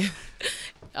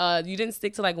 You didn't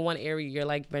stick to like one area. You're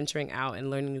like venturing out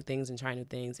and learning new things and trying new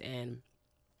things. And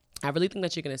I really think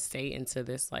that you're going to stay into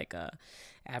this like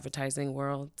advertising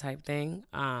world type thing.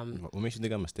 What makes you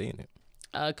think I'm going to stay in it?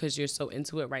 Because you're so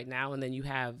into it right now. And then you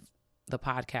have the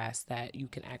podcast that you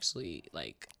can actually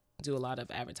like do a lot of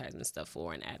advertisement stuff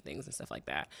for and add things and stuff like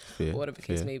that, or whatever the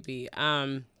case may be.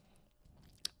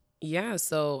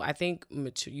 So I think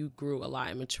you grew a lot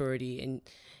in maturity, and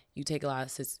you take a lot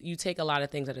of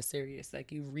things that are serious.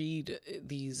 Like you read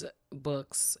these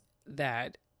books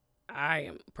that I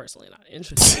am personally not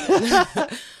interested in,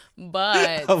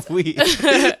 but that's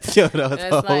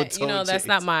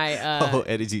not my whole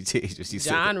energy change.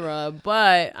 Genre.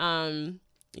 But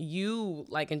you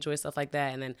like enjoy stuff like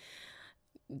that, and then.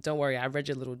 Don't worry, I read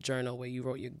your little journal where you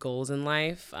wrote your goals in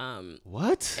life.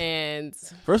 What? And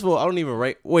first of all, I don't even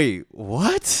write. Wait,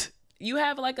 what? You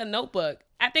have like a notebook.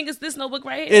 I think it's this notebook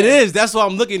right here. It is. That's why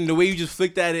I'm looking. The way you just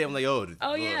flicked at it, I'm like, the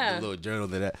little journal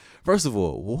that. First of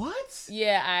all, what?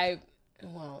 Yeah, I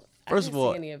didn't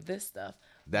see any of this stuff.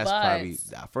 That's probably.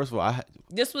 First of all,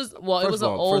 this was it was an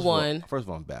old one. First of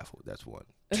all, I'm baffled. That's one.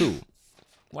 2.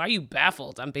 Why are you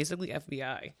baffled? I'm basically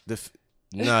FBI.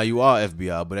 Nah, you are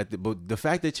FBI, but the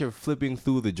fact that you're flipping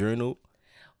through the journal.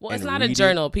 Well, it's not a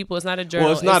journal, people. It's not a journal.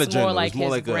 Well, it's not a journal. More like it's more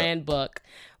his like brand book.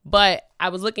 But I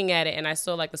was looking at it and I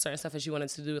saw like the certain stuff that you wanted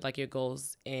to do with like your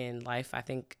goals in life. I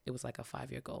think it was like a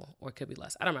 5-year goal, or it could be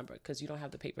less. I don't remember because you don't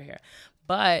have the paper here.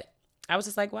 But I was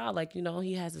just like, wow, like, you know,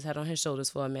 he has his head on his shoulders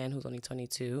for a man who's only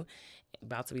 22,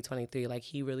 about to be 23. Like,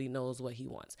 he really knows what he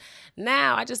wants.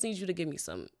 Now, I just need you to give me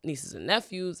some nieces and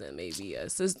nephews and maybe a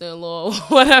sister-in-law,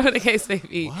 whatever the case may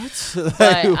be. What?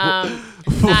 But nah,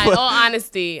 in all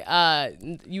honesty,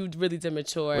 you really did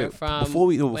mature from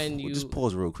when you... Just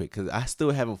pause real quick, because I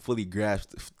still haven't fully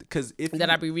grasped. Because if Did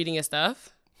I be reading your stuff?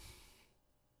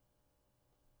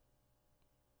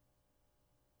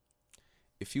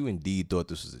 If you indeed thought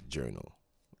this was a journal,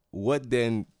 what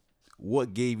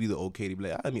gave you the okay to be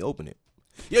like, let me open it?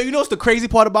 Yo, you know what's the crazy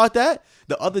part about that?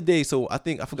 The other day, so I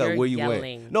forgot You're where you yelling.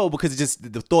 went. No, because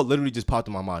the thought literally just popped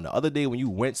in my mind. The other day when you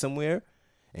went somewhere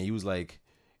and you was like,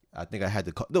 I think I had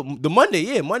to call the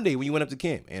Monday when you went up to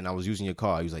camp and I was using your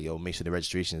car. He was like, yo, make sure the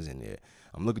registration is in there.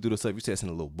 I'm looking through the stuff. You said it's in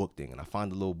a little book thing, and I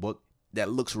find the little book that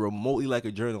looks remotely like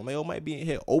a journal. I'm like, oh, it might be in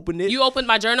here. Open it. You opened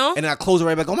my journal? And then I close it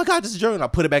right back. Oh my God, this is a journal. I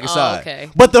put it back inside. Okay.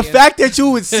 But the fact that you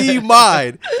would see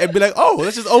mine and be like, oh,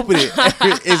 let's just open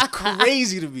it is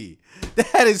crazy to me.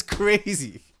 That is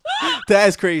crazy.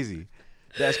 That's crazy.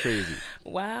 That's crazy.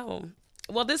 Wow.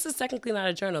 Well, this is technically not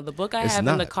a journal. The book I It's have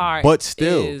not, in the car but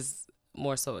still is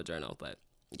more so a journal, but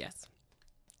yes.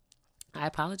 I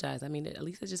apologize. I mean, at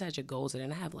least it just had your goals. It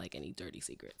didn't have like any dirty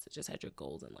secrets. It just had your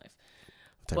goals in life.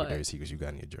 What type of dirty secrets you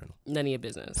got in your journal? None of your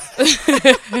business. It's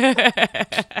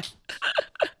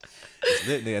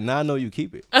lit, nigga. Now I know you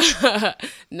keep it.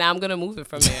 Now I'm going to move it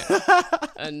from there.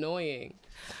 Annoying.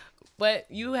 But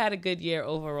you had a good year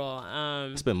overall.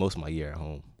 I spent most of my year at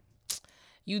home.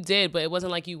 You did, but it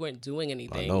wasn't like you weren't doing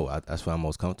anything. I know. That's why I'm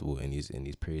most comfortable in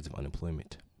these periods of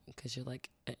unemployment. Because you're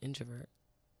like an introvert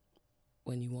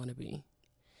when you want to be.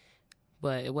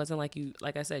 But it wasn't like you,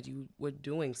 like I said, you were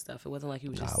doing stuff. It wasn't like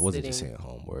you were just I wasn't just saying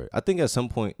homework. I think at some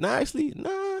point, but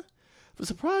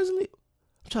surprisingly,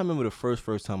 I'm trying to remember the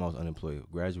first time I was unemployed.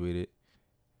 Graduated.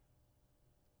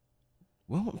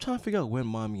 Well, I'm trying to figure out when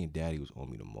mommy and daddy was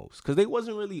on me the most. Because they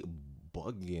wasn't really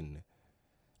bugging.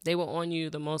 They were on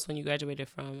you the most when you graduated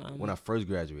from... when I first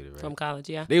graduated, right? From college,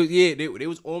 yeah. They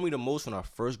was on me the most when I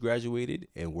first graduated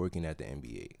and working at the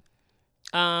NBA.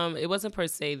 It wasn't per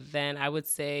se then. I would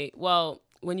say, well,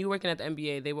 when you were working at the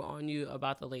NBA, they were on you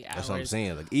about the late hours. That's what I'm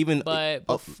saying. Like even, but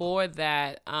before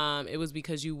that, it was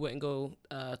because you wouldn't go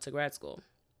to grad school.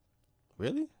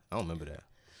 Really? I don't remember that.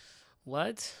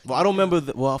 What? Well, I don't remember.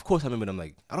 Well, of course I remember them.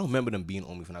 Like I don't remember them being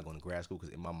on me for not going to grad school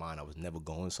because in my mind I was never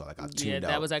going. So like I tuned out.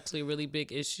 That was actually a really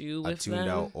big issue with them. I tuned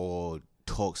out all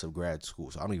talks of grad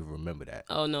school, so I don't even remember that.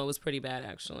 Oh no, it was pretty bad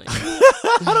actually. I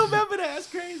don't remember that. That's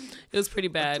crazy. It was pretty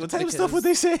bad. What type of stuff would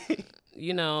they say?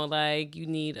 You know, like you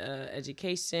need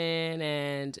education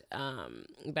and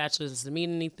bachelor's doesn't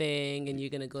mean anything, and you're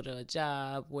gonna go to a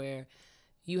job where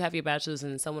you have your bachelor's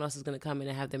and someone else is gonna come in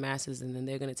and have their master's, and then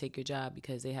they're gonna take your job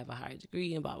because they have a higher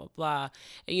degree and blah blah blah.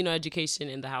 And you know, education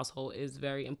in the household is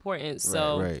very important.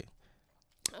 So right.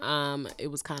 It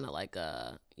was kind of like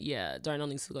Darnell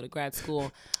needs to go to grad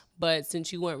school, but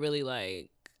since you weren't really like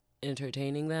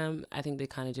entertaining them, I think they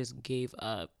kind of just gave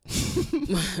up.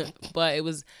 But it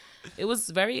was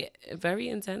very, very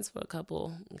intense for a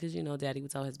couple because, you know, daddy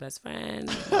would tell his best friend,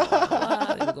 blah, blah,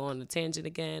 blah. They would go on a tangent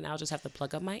again. I'll just have to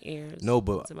plug up my ears. No,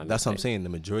 but that's what I'm saying. The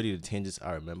majority of the tangents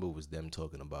I remember was them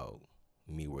talking about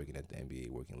me working at the NBA,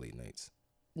 working late nights.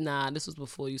 Nah, this was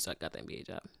before you got the NBA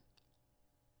job.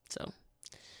 So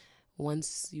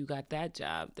once you got that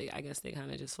job, I guess they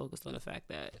kind of just focused on the fact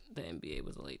that the NBA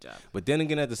was a late job. But then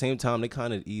again, at the same time, they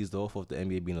kind of eased off of the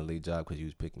NBA being a late job because you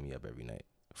was picking me up every night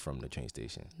from the train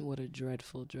station. What a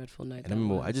dreadful, dreadful night.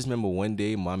 And I just remember one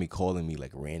day, mommy calling me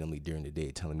like randomly during the day,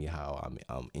 telling me how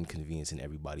I'm inconveniencing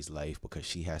everybody's life because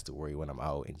she has to worry when I'm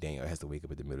out, and Daniel has to wake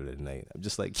up in the middle of the night. I'm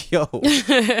just like, yo,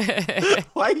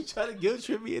 why are you trying to guilt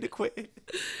trip me into quitting?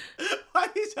 Why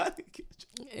are you trying to guilt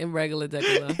trip me? In regular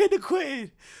degular. Into quitting.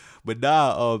 But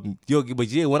nah,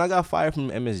 when I got fired from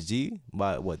MSG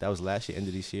by that was last year, end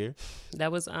of this year.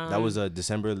 That was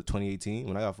December 2018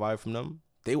 when I got fired from them.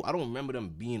 I don't remember them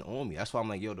being on me. That's why I'm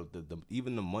like, yo,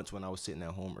 even the months when I was sitting at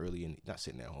home early and not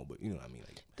sitting at home, but you know what I mean,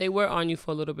 like they were on you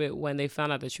for a little bit when they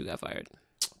found out that you got fired.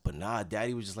 But nah,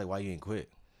 daddy was just like, why you ain't quit?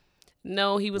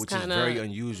 No, he was kind of... Which is very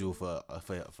unusual for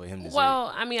him to say.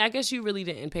 Well, I mean, I guess you really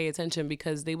didn't pay attention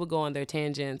because they would go on their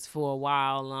tangents for a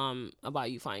while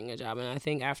about you finding a job. And I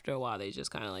think after a while, they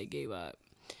just kind of like gave up.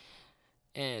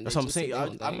 And that's what I'm saying.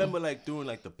 I remember like during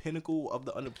like the pinnacle of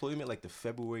the unemployment, like the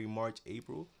February, March,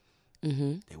 April,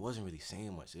 they wasn't really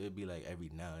saying much. It would be like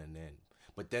every now and then.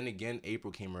 But then again,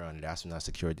 April came around and that's when I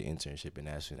secured the internship. And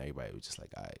that's when everybody was just like,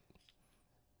 all right.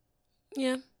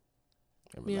 Yeah,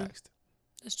 and relaxed.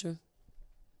 that's true.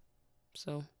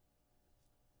 So,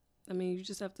 I mean, you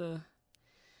just have to.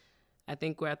 I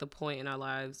think we're at the point in our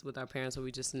lives with our parents where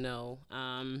we just know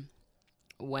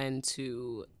when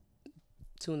to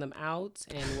tune them out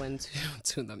and when to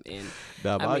tune them in.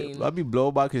 Nah, I be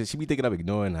blown by because she be thinking I'm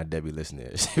ignoring her Debbie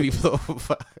listening. She be blown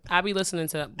by. I be listening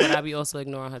to, but I be also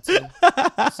ignoring her too.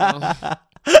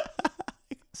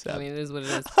 So, I mean, it is what it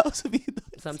is.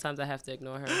 Sometimes I have to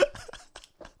ignore her,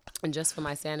 and just for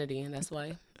my sanity, and that's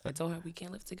why I told her we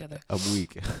can't live together. I'm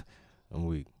weak. Yeah.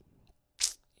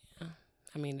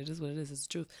 I mean, it is what it is. It's the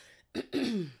truth.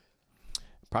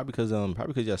 Probably because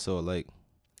y'all so alike.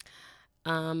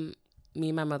 Me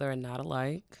and my mother are not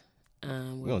alike. We're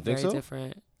You don't very think so?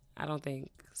 different. I don't think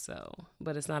so.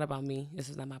 But it's not about me. This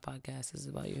is not my podcast. This is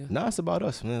about you. Nah, it's about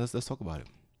us, man. Let's talk about it.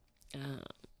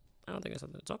 I don't think there's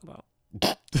something to talk about.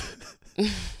 I'm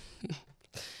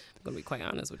gonna be quite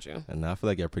honest with you. And I feel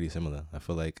like you're pretty similar. I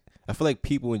feel like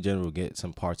people in general get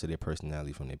some parts of their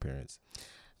personality from their parents.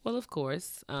 Well, of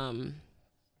course.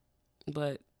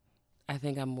 But I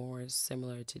think I'm more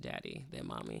similar to daddy than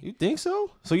mommy. You think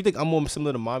so? So you think I'm more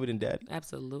similar to mommy than daddy?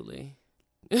 Absolutely.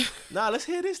 Nah, let's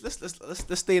hear this.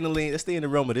 Let's stay in the lane. Let's stay in the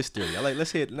realm of this theory.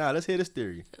 Let's hear this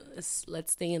theory.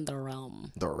 Let's stay in the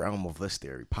realm. The realm of this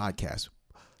theory. Podcast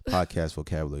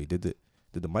vocabulary. Did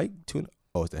the mic tune?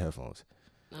 Oh, it's the headphones.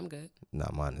 I'm good. Nah,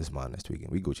 mine. It's mine that's tweaking.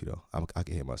 We Gucci though. I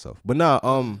can hear myself. But nah.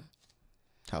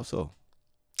 How so?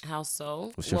 How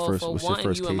so? What's your well, first? for What's one, your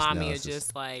first you case and mommy analysis? are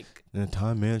just like. And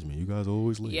time management. You guys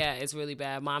always late. Yeah, it's really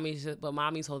bad. Mommy's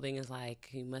whole thing is like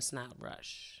you must not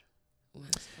rush.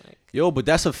 Like, Yo, but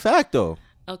that's a fact though.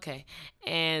 okay,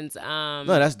 and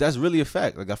No, that's really a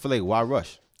fact. Like I feel like why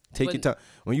rush? Take your time.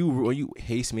 When you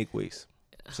haste, make waste.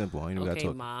 Simple. I ain't even okay, gotta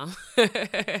talk. mom.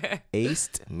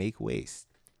 Haste, make waste.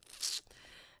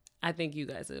 I think you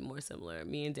guys are more similar.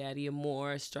 Me and daddy are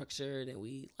more structured and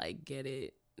we like get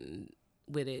it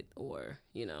with it, or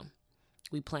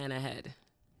we plan ahead.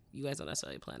 You guys don't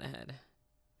necessarily plan ahead.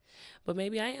 But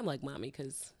maybe I am like mommy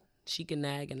because she can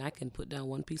nag and I can put down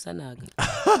one piece of nug.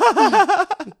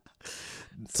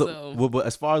 Well, but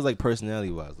as far as like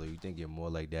personality wise, like you think you're more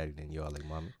like daddy than you are like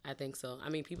mommy? I think so. I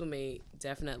mean, people may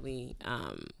definitely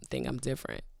think I'm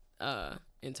different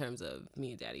in terms of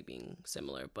me and daddy being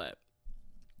similar, but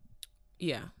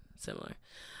yeah, similar.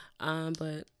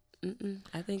 But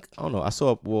I think I don't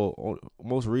know.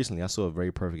 Most recently I saw a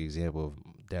very perfect example of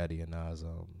daddy and I's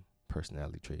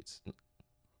personality traits.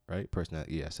 Right?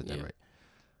 Personality. Yeah, I said that right.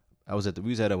 We was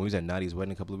at Nadi's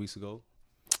wedding a couple of weeks ago.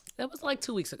 That was like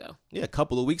 2 weeks ago. Yeah, a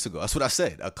couple of weeks ago. That's what I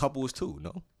said. A couple was 2,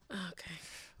 no? Okay.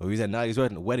 Well, we was at Nadi's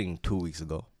wedding 2 weeks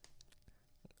ago.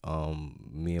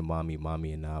 Me and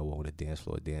mommy and I were on the dance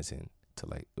floor dancing to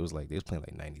they was playing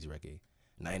like 90s reggae,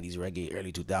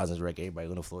 early 2000s reggae. Everybody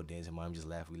on the floor dancing. Mom just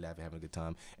laughing, having a good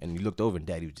time. And we looked over and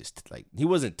daddy was just like, he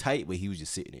wasn't tight, but he was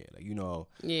just sitting there.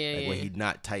 Where he's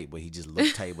not tight, but he just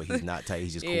looked tight, but he's not tight.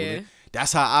 He's just cooling.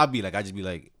 That's how I be. Like, I just be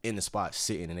like in the spot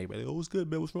sitting and everybody, oh, what's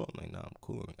good, man? What's wrong? I'm like, nah, I'm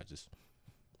cooling. It's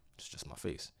just my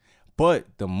face. But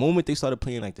the moment they started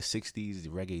playing like the 60s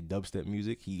reggae dubstep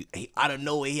music, he out of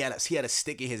nowhere he had a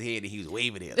stick in his hand and he was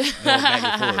waving it, like, going back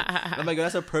and forth. And I'm like,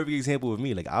 that's a perfect example of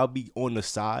me. Like, I'll be on the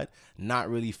side, not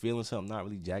really feeling something, not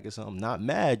really jacking something, not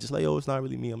mad, just like, oh, it's not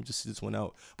really me. I'm just went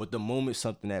out. But the moment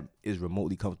something that is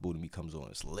remotely comfortable to me comes on,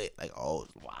 it's lit. Like, oh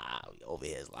wow, over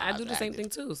here is live. I do the same thing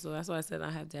too, so that's why I said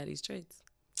I have daddy's traits.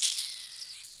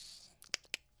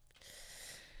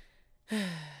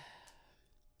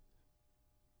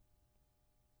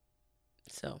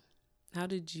 So, how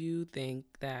did you think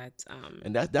that?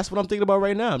 And that's what I'm thinking about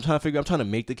right now. I'm trying to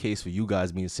make the case for you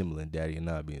guys being similar and daddy and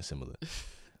not being similar.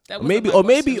 What was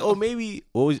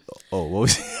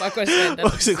my question?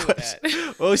 What was your question?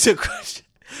 What was your question?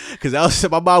 Because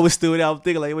my mind was still there. I'm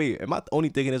thinking like, wait, am I only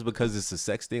thinking this because it's a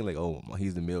sex thing? Like, oh,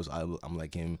 he's the male, so I'm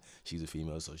like him. She's a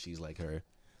female, so she's like her.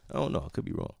 I don't know. I could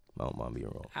be wrong. I don't mind being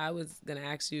wrong. I was gonna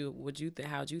ask you,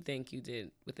 how'd you think you did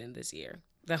within this year?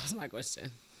 That was my question.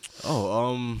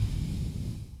 Oh,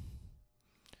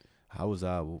 how was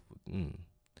I?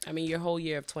 I mean, your whole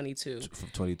year of 22. From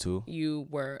 22. You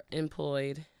were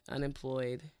employed,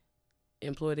 unemployed,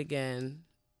 employed again.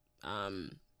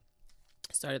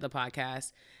 Started the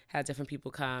podcast, had different people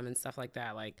come and stuff like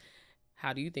that. Like,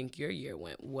 how do you think your year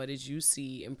went? What did you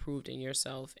see improved in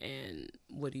yourself, and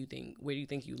what do you think? Where do you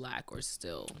think you lack or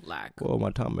still lack? Well,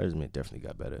 my time management definitely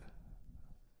got better.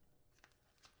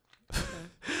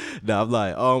 No, I'm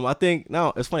like, I think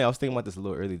now it's funny. I was thinking about this a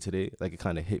little earlier today. Like, it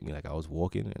kind of hit me. Like, I was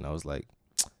walking and I was like,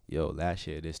 yo, last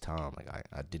year this time, like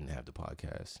I didn't have the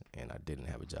podcast and I didn't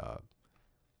have a job.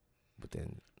 But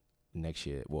then next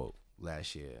year, well,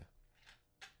 last year,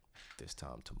 this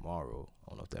time tomorrow, I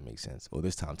don't know if that makes sense, or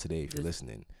this time today if you're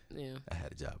listening, Yeah. I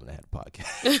had a job and I had a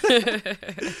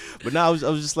podcast. But now I was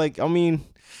just like, I mean,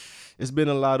 it's been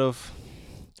a lot of,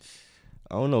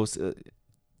 I don't know,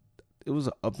 it was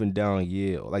an up and down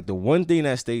year. Like the one thing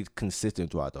that stayed consistent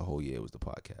throughout the whole year was the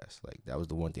podcast. Like that was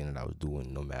the one thing that I was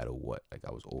doing no matter what. Like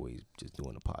I was always just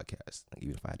doing the podcast. Like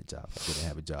even if I had a job, I didn't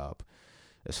have a job.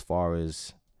 As far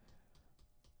as,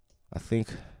 I think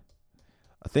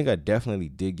I definitely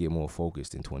did get more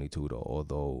focused in 22 though.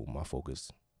 Although my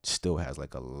focus still has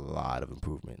like a lot of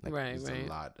improvement. Like Right.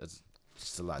 There's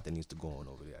just a lot that needs to go on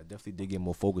over there. I definitely did get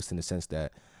more focused in the sense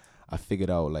that I figured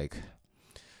out like,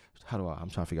 I'm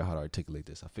trying to figure out how to articulate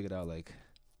this. I figured out like,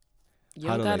 You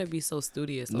don't gotta be so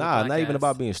studious. on the not even podcast.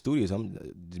 about being studious.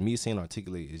 Me saying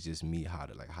articulate is just me how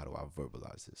do I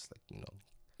verbalize this? Like, you know.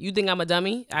 You think I'm a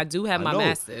dummy? I do have my know,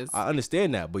 master's. I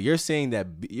understand that, but you're saying that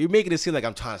you're making it seem like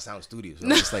I'm trying to sound studious. I'm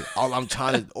just like all I'm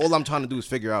trying to do is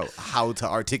figure out how to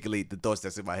articulate the thoughts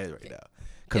that's in my head right now.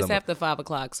 It's after 5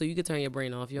 o'clock, so you can turn your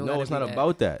brain off. You don't No, it's not do that.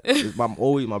 about that.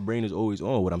 My brain is always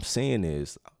on. What I'm saying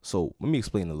is, so let me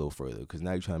explain a little further, because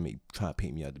now you're trying to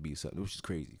paint me out to be something, which is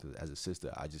crazy. Because as a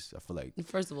sister, I feel like.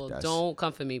 First of all, don't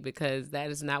come for me because that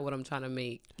is not what I'm trying to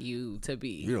make you to be.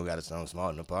 You don't got to sound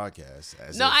smart in the podcast.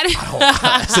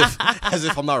 As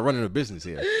if I'm not running a business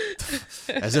here.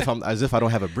 as if I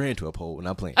don't have a brand to uphold when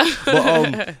I'm playing.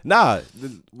 But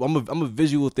I'm a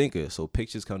visual thinker, so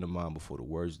pictures come to mind before the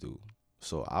words do.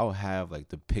 So I'll have like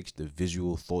the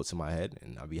visual thoughts in my head,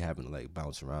 and I'll be having to like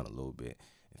bounce around a little bit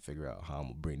and figure out how I'm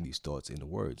gonna bring these thoughts into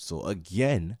words. So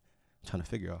again, I'm trying to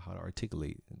figure out how to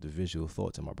articulate the visual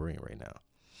thoughts in my brain right now.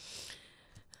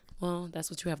 Well, that's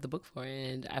what you have the book for,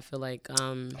 and I feel like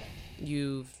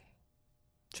you've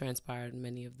transpired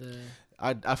many of the.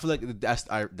 I feel like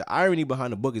the irony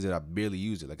behind the book is that I barely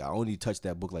use it. Like I only touched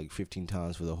that book like 15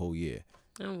 times for the whole year.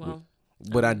 Oh well.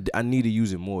 But I need to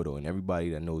use it more though, and everybody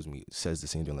that knows me says the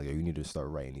same thing. Like, you need to start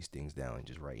writing these things down and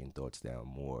just writing thoughts down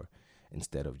more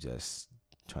instead of just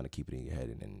trying to keep it in your head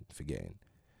and then forgetting.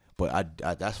 But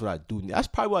I that's what I do. That's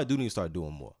probably what I do need to start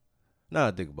doing more. Now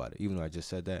that I think about it, even though I just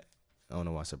said that, I don't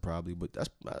know why I said probably, but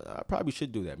I probably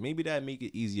should do that. Maybe that make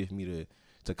it easier for me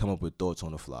to come up with thoughts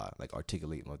on the fly, like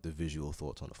articulating like the visual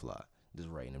thoughts on the fly, just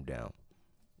writing them down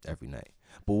every night.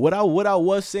 But what I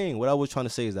was trying to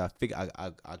say is that I figure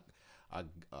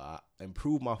I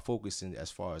improve my focus in as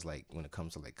far as like when it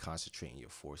comes to like concentrating your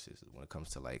forces, when it comes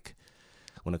to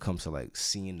like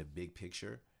seeing the big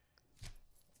picture.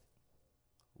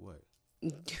 What?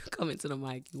 You come into the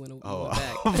mic. You want to Oh, go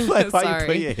back. I'm like, why Sorry. you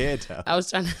put your head down? I was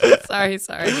trying to. Sorry.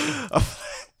 I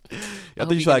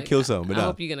thought you tried to kill something, but I nah.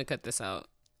 hope you're gonna cut this out.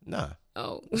 Nah.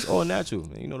 Oh. It's all natural,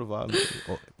 man. You know the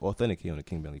vibe. Authentic here on the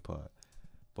King Bentley pod.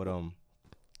 But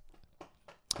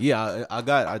yeah,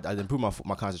 I improved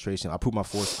my concentration. I improved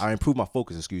my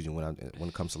focus. Excuse me, when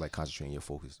it comes to like concentrating your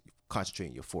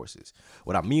forces.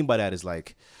 What I mean by that is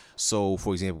like, so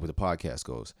for example, where the podcast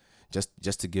goes,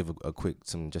 just to give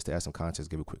just to add some context,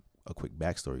 give a quick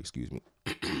backstory. Excuse me.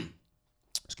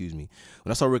 Excuse me.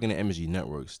 When I started working at MSG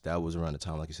Networks, that was around the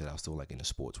time, like you said, I was still like in the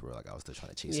sports world. Like I was still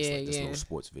trying to chase this little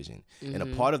sports vision. Mm-hmm. And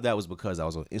a part of that was because I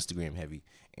was on Instagram heavy,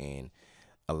 and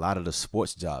a lot of the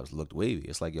sports jobs looked wavy.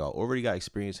 It's like, yo, I already got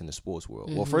experience in the sports world.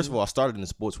 Mm-hmm. Well, first of all, I started in the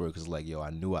sports world because like, yo,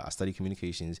 I studied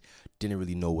communications, didn't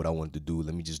really know what I wanted to do.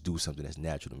 Let me just do something that's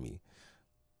natural to me.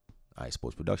 All right,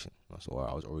 sports production. So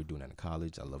I was already doing that in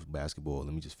college. I loved basketball.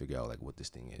 Let me just figure out like what this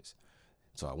thing is.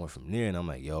 So I went from there, and I'm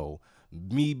like, yo,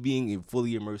 me being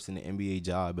fully immersed in the NBA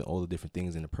job and all the different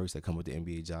things and the perks that come with the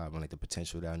NBA job and like the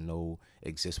potential that I know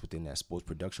exists within that sports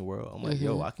production world, I'm like,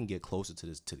 yo, I can get closer to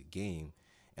the game,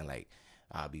 and like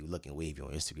I'll be looking wavy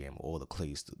on Instagram, all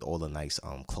the nice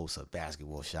close-up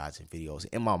basketball shots and videos.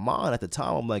 In my mind at the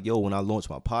time, I'm like, yo, when I launch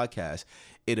my podcast,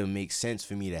 it'll make sense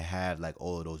for me to have like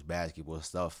all of those basketball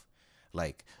stuff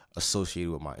like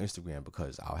associated with my Instagram,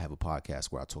 because I'll have a podcast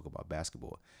where I talk about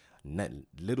basketball.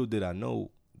 Little did I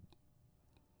know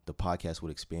the podcast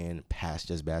would expand past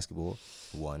just basketball,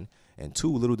 one. And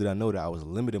two, little did I know that I was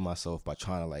limiting myself by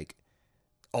trying to like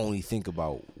only think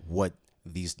about what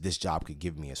this job could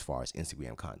give me as far as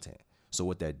Instagram content. So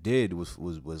what that did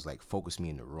was like focus me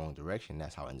in the wrong direction.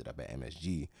 That's how I ended up at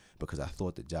MSG, because I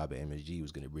thought the job at MSG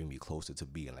was going to bring me closer to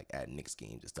being like at Knicks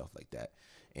games and stuff like that.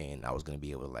 And I was going to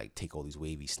be able to like take all these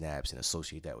wavy snaps and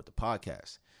associate that with the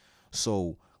podcast.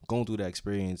 So going through that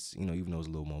experience, you know, even though it was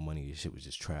a little more money, shit was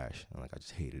just trash. And like I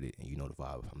just hated it. And you know the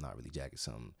vibe. If I'm not really jacking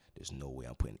something, there's no way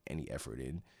I'm putting any effort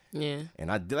in. Yeah. And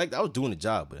I did, like, I was doing the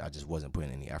job, but I just wasn't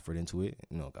putting any effort into it.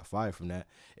 You know, got fired from that.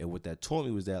 And what that taught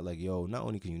me was that, like, yo, not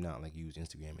only can you not like use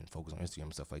Instagram and focus on Instagram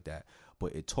and stuff like that,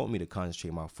 but it taught me to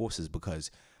concentrate my forces,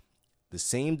 because the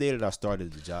same day that I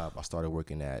started the job, I started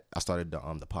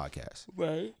the podcast.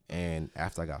 Right. And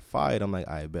after I got fired, I'm like,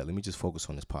 I bet, let me just focus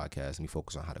on this podcast. Let me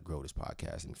focus on how to grow this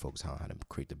podcast. Let me focus on how to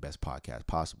create the best podcast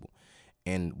possible.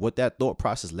 And what that thought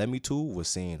process led me to was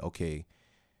saying, okay,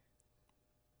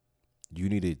 you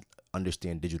need to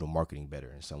understand digital marketing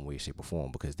better in some way, shape, or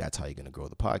form, because that's how you're going to grow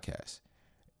the podcast.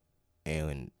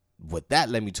 And what that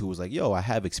led me to was like, yo, I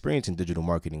have experience in digital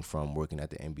marketing from working at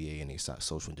the NBA and their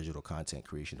social and digital content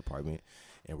creation department,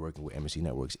 and working with MSC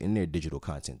Networks in their digital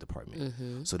content department.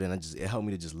 Mm-hmm. So then it helped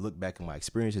me to just look back at my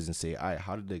experiences and say, all right,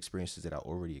 how did the experiences that I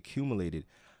already accumulated,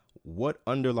 what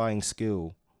underlying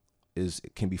skill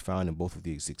can be found in both of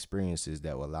these experiences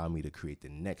that will allow me to create the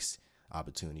next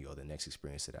opportunity or the next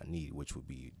experience that I need, which would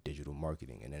be digital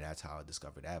marketing. And then that's how I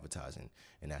discovered advertising,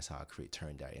 and that's how I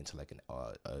turned that into like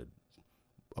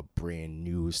a brand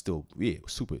new,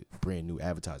 super brand new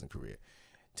advertising career,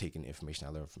 taking the information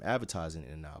I learned from advertising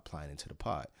and now applying it to the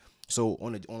pod. So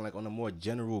on a more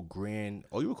general grand,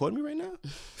 you recording me right now?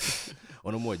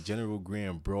 On a more general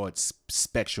grand broad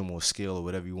spectrum or scale or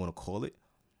whatever you want to call it,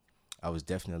 I was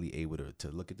definitely able to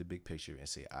look at the big picture and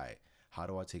say, all right, how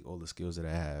do I take all the skills that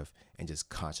I have and just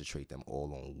concentrate them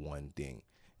all on one thing?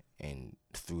 And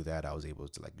through that, I was able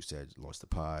to, like you said, launch the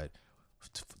pod,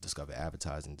 discover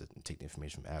advertising, to take the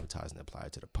information from advertising and apply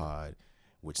it to the pod,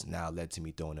 which now led to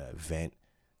me throwing an event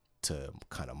to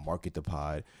kind of market the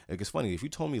pod. Like, it's funny, if you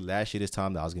told me last year this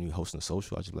time that I was going to be hosting a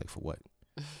social, I'd just be like, for what?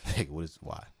 Like,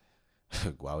 why?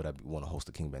 Why would I want to host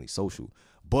a King Bentley social?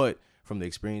 But from the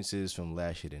experiences from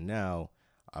last year to now,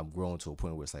 I'm growing to a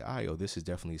point where it's like, all right, this is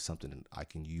definitely something that I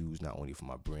can use not only for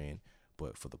my brand,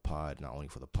 but for the pod, not only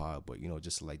for the pod, but, you know,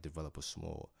 just to like develop a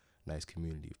small, nice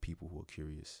community of people who are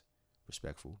curious,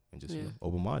 respectful, and just you know,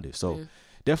 open-minded. So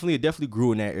definitely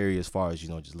grew in that area as far as, you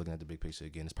know, just looking at the big picture.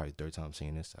 Again, it's probably the third time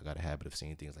saying this. I got a habit of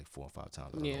saying things like 4 or 5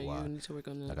 times. I don't know why. You need to work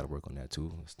on that. I got to work on that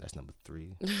too. That's number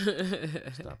 3.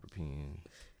 Stop repeating.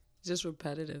 Just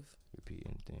repeating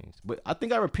Things. But I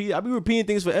think I be repeating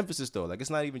things for emphasis though. Like, it's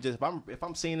not even just if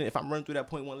I'm saying it, if I'm running through that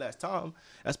point one last time,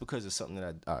 that's because it's something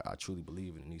that I truly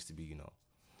believe in. It needs to be, you know,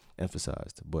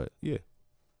 emphasized. But yeah,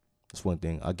 that's one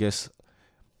thing. I guess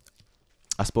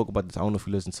I spoke about this. I don't know if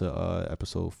you listened to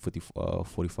episode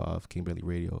 45 King Bentley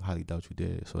Radio. Highly doubt you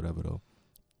did. So whatever though.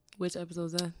 Which episode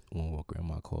was that? When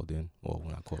Grandma called in, or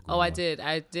when I called Grandma. Oh, I did.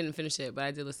 I didn't finish it, but I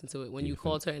did listen to it. When you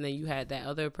called her and then you had that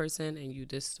other person and you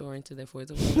just store into their voice.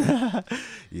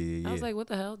 Yeah. I was like, what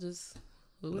the hell? Just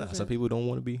some people don't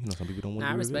want to be. You know, some people don't want to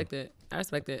be. I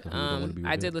respect it.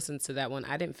 I did listen to that one.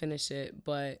 I didn't finish it,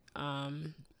 but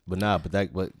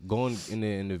But going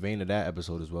in the vein of that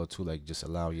episode as well too, like just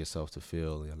allowing yourself to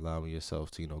feel and allowing yourself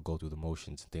to, you know, go through the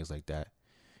motions and things like that.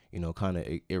 You know, kind of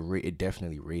it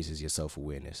definitely raises your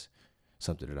self-awareness.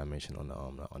 Something that I mentioned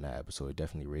on that episode. It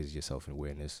definitely raises your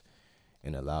self-awareness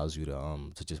and allows you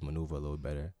to just maneuver a little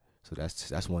better. So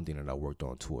that's one thing that I worked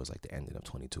on towards like the ending of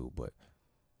 22. But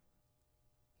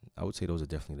I would say those are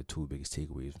definitely the 2 biggest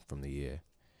takeaways from the year.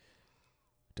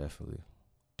 Definitely.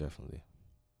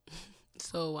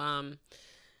 So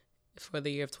for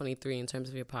the year of 23, in terms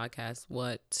of your podcast,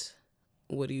 what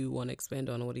do you want to expand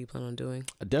on, or what do you plan on doing?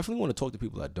 I definitely want to talk to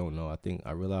people I don't know. I think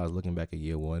I realized looking back at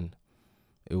year 1,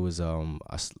 it was the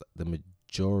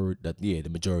majority,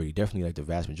 definitely like the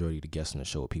vast majority of the guests on the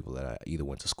show are people that I either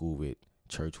went to school with,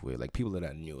 church with, like people that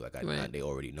I knew, like they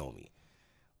already know me,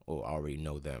 or I already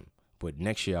know them. But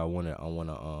next year I wanna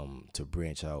to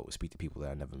branch out, speak to people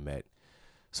that I never met,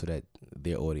 so that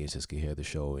their audiences can hear the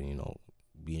show and, you know,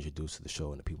 be introduced to the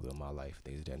show and the people in my life,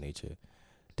 things of that nature.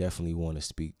 Definitely want to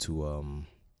speak to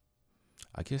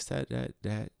I guess that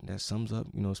sums up,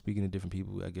 you know, speaking to different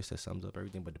people. I guess that sums up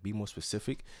everything. But to be more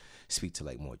specific, speak to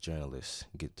like more journalists,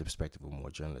 get the perspective of more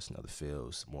journalists in other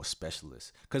fields, more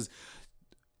specialists. Because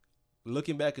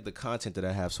looking back at the content that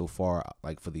I have so far,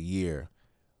 like for the year,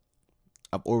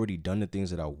 I've already done the things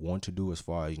that I want to do as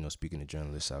far as, you know, speaking to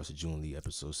journalists. I was at June Lee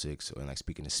episode 6, and like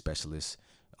speaking to specialists,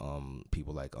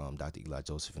 people like Dr. Eli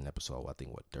Joseph in episode, I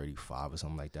think 35 or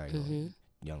something like that. You know,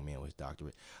 young man with his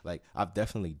doctorate. Like, I've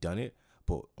definitely done it.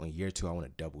 But on year 2, I want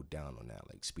to double down on that.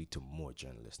 Like, speak to more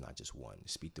journalists, not just one.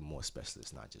 Speak to more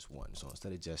specialists, not just one. So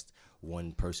instead of just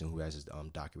one person who has his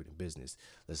doctorate in business,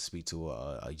 let's speak to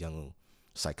a young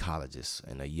psychologist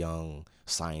and a young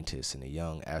scientist and a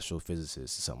young astrophysicist or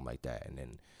something like that. And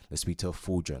then let's speak to a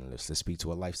food journalist. Let's speak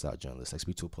to a lifestyle journalist. Let's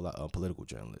speak to a political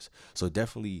journalist. So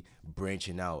definitely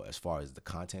branching out as far as the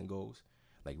content goes,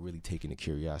 like really taking the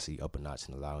curiosity up a notch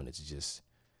and allowing it to just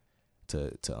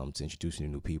to introduce me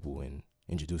to new people and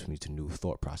introduce me to new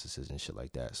thought processes and shit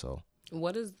like that. So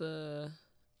what is the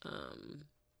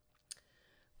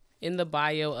in the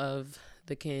bio of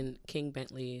the King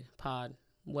Bentlly pod?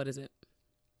 What is it?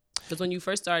 Because when you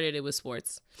first started, it was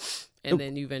sports, and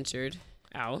then you ventured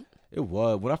out. It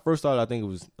was when I first started. I think it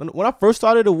was when I first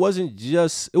started. It wasn't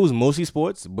just. It was mostly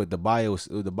sports, but the bio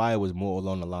was more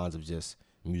along the lines of just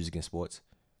music and sports.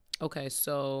 Okay,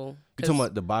 so you talking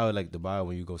about the bio, like the bio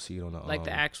when you go see it on the like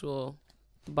the actual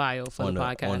bio for the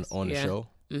podcast on the show.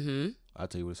 Mm-hmm. I'll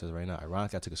tell you what it says right now.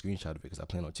 Ironically, I took a screenshot of it because I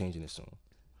plan on changing it soon.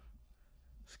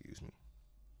 Excuse me.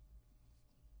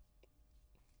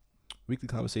 Weekly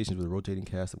conversations with a rotating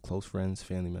cast of close friends,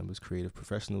 family members, creative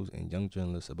professionals, and young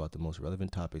journalists about the most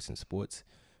relevant topics in sports,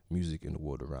 music, and the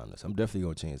world around us. I'm definitely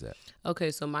going to change that.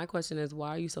 Okay, so my question is, why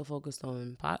are you so focused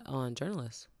on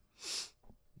journalists?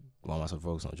 Why am I so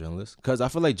focused on journalists? Because I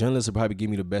feel like journalists will probably give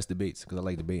me the best debates because I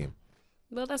like debating.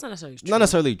 Well, that's not necessarily true. Not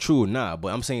necessarily true, nah,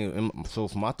 but I'm saying, so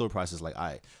for my thought process, like,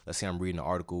 let's say I'm reading an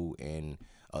article and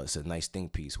it's a nice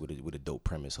think piece with a dope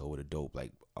premise or with a dope,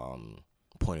 like,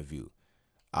 point of view.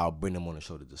 I'll bring them on the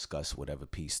show to discuss whatever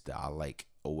piece that I like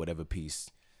or whatever piece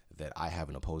that I have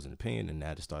an opposing opinion, and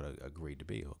that to start a great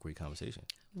debate or a great conversation.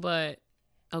 But,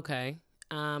 okay.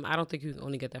 I don't think you can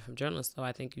only get that from journalists, though.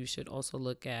 I think you should also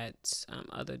look at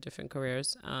other different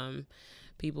careers.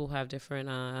 People who have different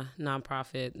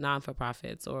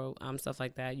non-for-profits or stuff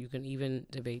like that. You can even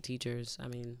debate teachers. I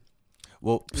mean,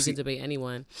 you can debate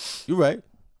anyone. You're right.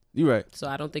 So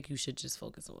I don't think you should just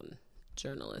focus on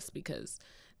journalists because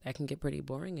that can get pretty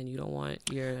boring, and you don't want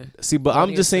your but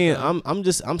I'm just saying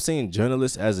I'm saying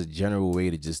journalist as a general way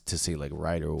to say like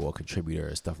writer or contributor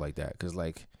or stuff like that, because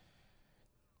like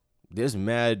there's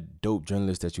mad dope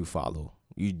journalists that you follow.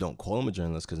 You don't call them a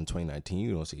journalist because in 2019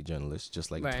 you don't say journalist, just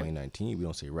like in 2019 we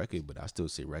don't say record, but I still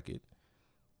say record.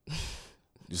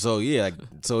 So yeah,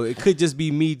 so it could just be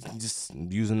me just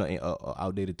using an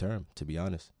outdated term, to be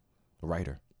honest. A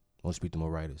writer. I want to speak to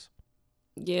more writers.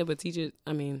 Yeah, but teachers,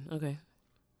 I mean, okay.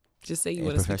 Just say you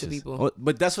want to speak to people. Oh,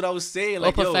 but that's what I was saying.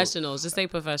 Like, or professionals. Just say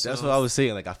professionals. That's what I was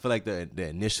saying. Like, I feel like the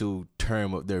initial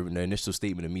term of the initial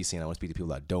statement of me saying I want to speak to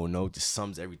people I don't know just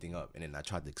sums everything up. And then I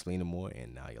tried to explain it more.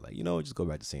 And now you're like, just go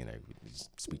back to saying everything.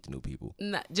 Just speak to new people.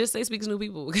 Just say speak to new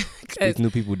people. Speak to new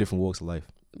people with different walks of life.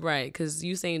 Right. Because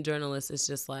you saying journalist is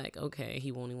just like, okay,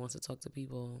 he only wants to talk to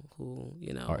people who,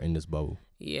 are in this bubble.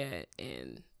 Yeah.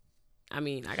 And I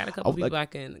mean, I got a couple people I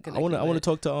can connect I want to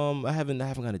talk to I haven't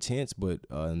got a chance, but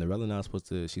Narella now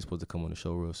she's supposed to come on the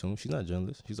show real soon. She's not a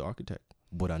journalist, she's an architect.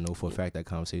 But I know for a fact that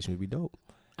conversation would be dope.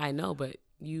 I know, but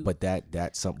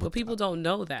that's something. But people don't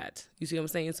know that. You see what I'm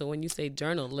saying? So when you say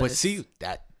journalist, but see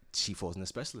that she falls in the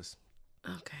specialist.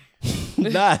 Okay.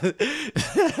 Nah.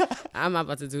 I'm not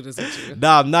about to do this with you.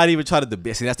 Nah, I'm not even trying to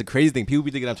debate. See, that's the crazy thing. People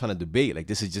be thinking I'm trying to debate. Like,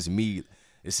 this is just me.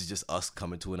 This is just us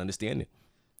coming to an understanding.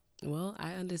 Well,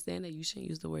 I understand that you shouldn't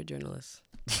use the word journalist.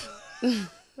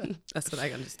 That's what I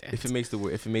understand. If it makes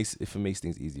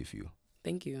things easier for you.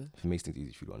 Thank you. If it makes things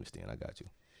easier for you to understand, I got you.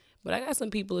 But I got some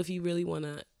people. If you really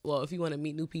wanna, if you wanna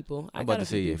meet new people, I'm about to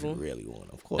say if you really want,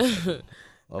 of course.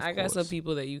 I got some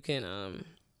people that you can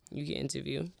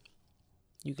interview,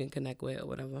 you can connect with or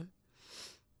whatever.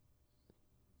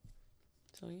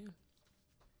 So yeah,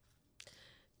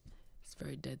 it's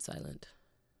very dead silent.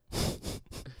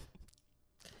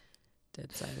 Dead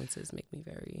silences make me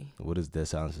very. What does dead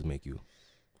silences make you?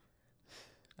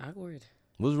 Awkward.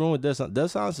 What's wrong with dead silence? Dead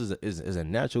silence is a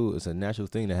natural. It's a natural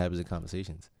thing that happens in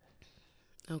conversations.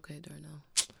 Okay, Darnell.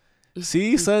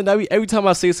 See, son, every time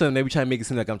I say something, they be trying to make it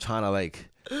seem like I'm trying to like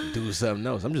do something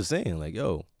else. I'm just saying, like,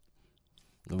 yo,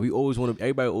 everybody always want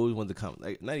to comment.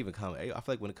 Like, not even comment. I feel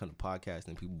like when it comes to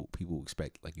podcasting, people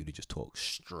expect like you to just talk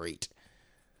straight.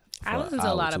 I listen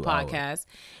to a lot of podcasts,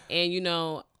 and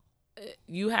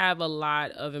you have a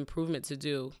lot of improvement to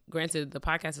do. Granted, the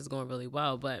podcast is going really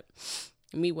well, but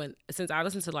since I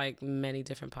listen to like many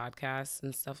different podcasts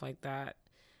and stuff like that,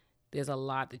 there's a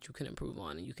lot that you can improve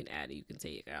on, and you can add it, you can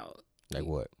take out. Like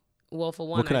what? Well, for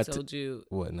one, I told you.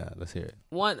 What? Nah, let's hear it.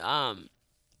 One,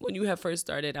 when you have first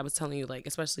started, I was telling you, like,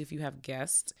 especially if you have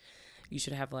guests, you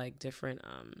should have like different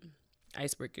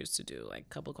icebreakers to do, like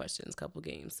couple questions, couple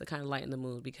games to kind of lighten the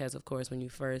mood, because of course when you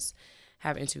first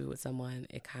have an interview with someone,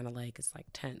 it kind of like it's like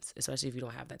tense, especially if you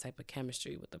don't have that type of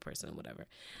chemistry with the person or whatever.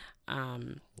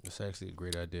 It's actually a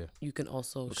great idea. You can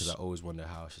also because I always wonder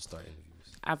how I should start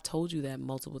interviews. I've told you that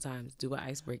multiple times. Do an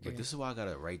icebreaker. But this is why I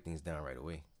gotta write things down right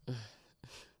away.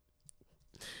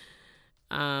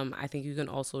 I think you can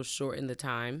also shorten the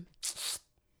time,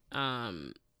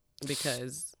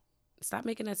 because stop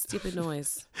making that stupid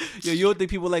noise. Yo, you don't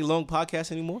think people like long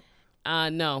podcasts anymore?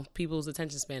 No, people's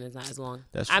attention span is not as long.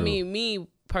 That's true. I mean, me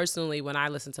personally, when I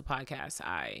listen to podcasts,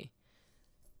 I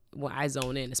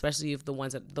zone in, especially if the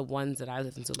ones that I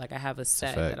listen to, like I have a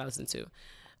set that I listen to.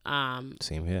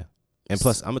 Same here. And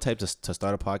plus, I'm a type to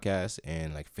start a podcast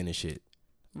and like finish it.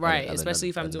 Right, especially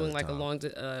if I'm doing like a long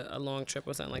trip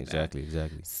or something like that.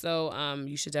 Exactly. So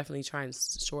you should definitely try and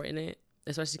shorten it,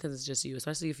 especially because it's just you,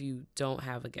 especially if you don't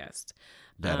have a guest.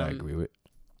 That I agree with.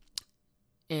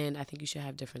 And I think you should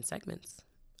have different segments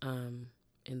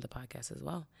in the podcast as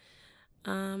well.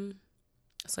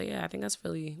 So yeah, I think that's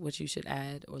really what you should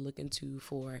add or look into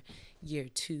for year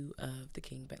 2 of the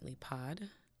King Bentley pod.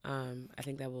 I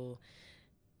think that will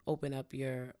open up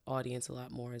your audience a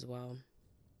lot more as well.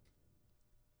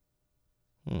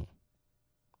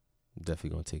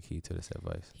 Definitely gonna take heed to this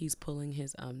advice. He's pulling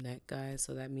his neck, guys,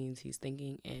 so that means he's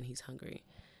thinking and he's hungry.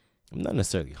 I'm not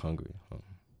necessarily hungry.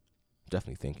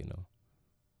 Definitely thinking though.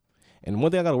 And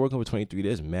one thing I gotta work on with 23,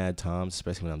 there's mad times,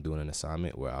 especially when I'm doing an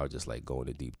assignment, where I'll just like go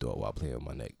into deep thought while playing with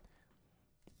my neck.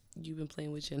 You've been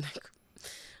playing with your neck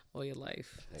all your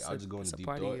life. Like, I'll just go into deep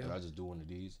thought and I'll just do one of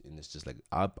these, and it's just like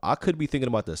I could be thinking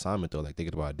about the assignment though, like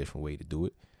thinking about a different way to do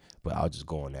it, but I'll just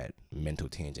go on that mental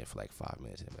tangent for like 5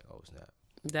 minutes and I'm like, oh snap.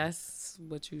 That's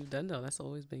what you've done though. That's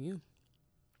always been you.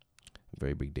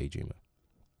 Very big daydreamer.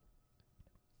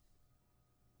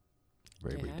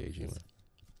 Very big daydreamer.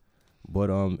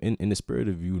 But in the spirit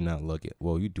of you not looking,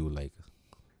 well, you do like.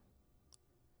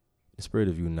 The spirit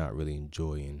of you not really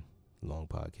enjoying long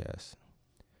podcasts,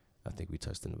 I think we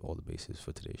touched on all the bases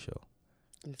for today's show.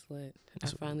 It's lit. I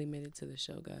finally made it to the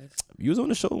show, guys. You was on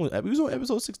the show. You was on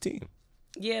episode 16.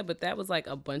 Yeah, but that was like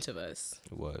a bunch of us.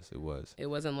 It was. It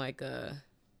wasn't like a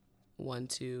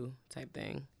 1-2 type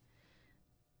thing.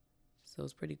 So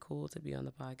it's pretty cool to be on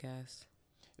the podcast.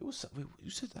 It was.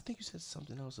 You said. I think you said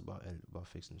something else about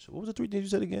fixing the show. What was the 3 things you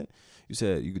said again? You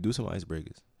said you could do some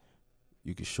icebreakers.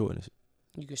 You could shorten it.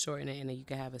 You could shorten it, and then you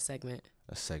could have a segment.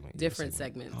 Different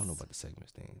segments. I don't know about the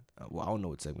segments thing. Well, I don't know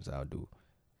what segments I'll do.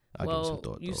 I'll give some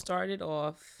thought. You started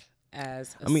off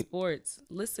as sports.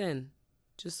 Listen,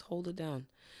 just hold it down.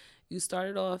 You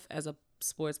started off as a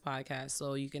sports podcast,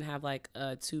 so you can have like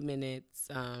 2 minutes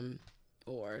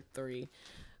or 3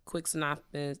 quick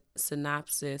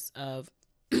synopsis of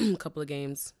a couple of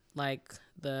games. Like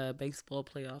the baseball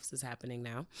playoffs is happening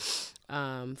now.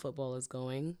 Football is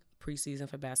going. Preseason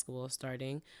for basketball is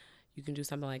starting. You can do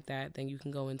something like that. Then you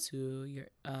can go into your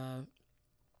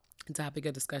topic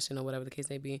of discussion or whatever the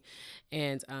case may be.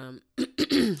 And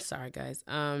sorry guys.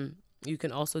 You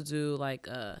can also do like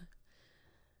I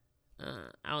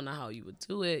don't know how you would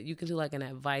do it. You can do like an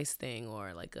advice thing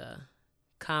or like a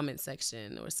comment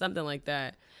section or something like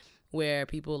that, where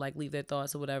people like leave their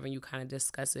thoughts or whatever, and you kind of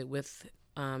discuss it with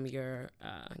your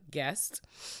guest.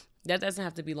 That doesn't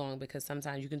have to be long, because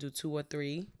sometimes you can do 2 or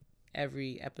 3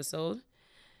 every episode.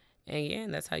 And yeah,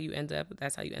 that's how you end the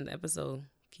episode.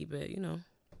 Keep it,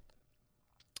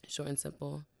 short and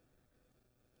simple.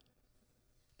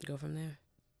 Go from there.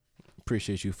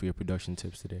 Appreciate you for your production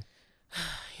tips today.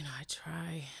 I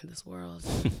try in this world.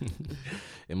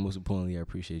 And most importantly, I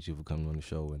appreciate you for coming on the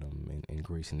show and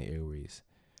gracing the airways.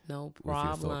 No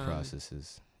problem. With your thought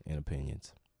processes and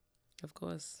opinions. Of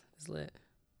course. It's lit.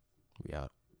 We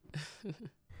out.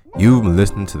 You've been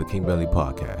listening to the King Bentley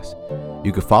Podcast.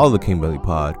 You can follow the King Bentley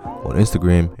Pod on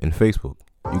Instagram and Facebook.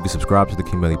 You can subscribe to the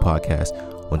King Bentley Podcast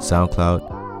on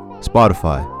SoundCloud,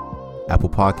 Spotify, Apple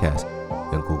Podcasts,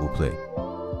 and Google Play.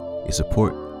 Your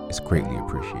support is greatly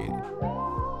appreciated.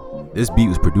 This beat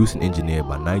was produced and engineered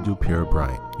by Nigel Pierre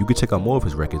Bryant. You can check out more of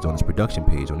his records on his production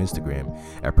page on Instagram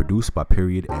at Produced by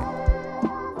Period N.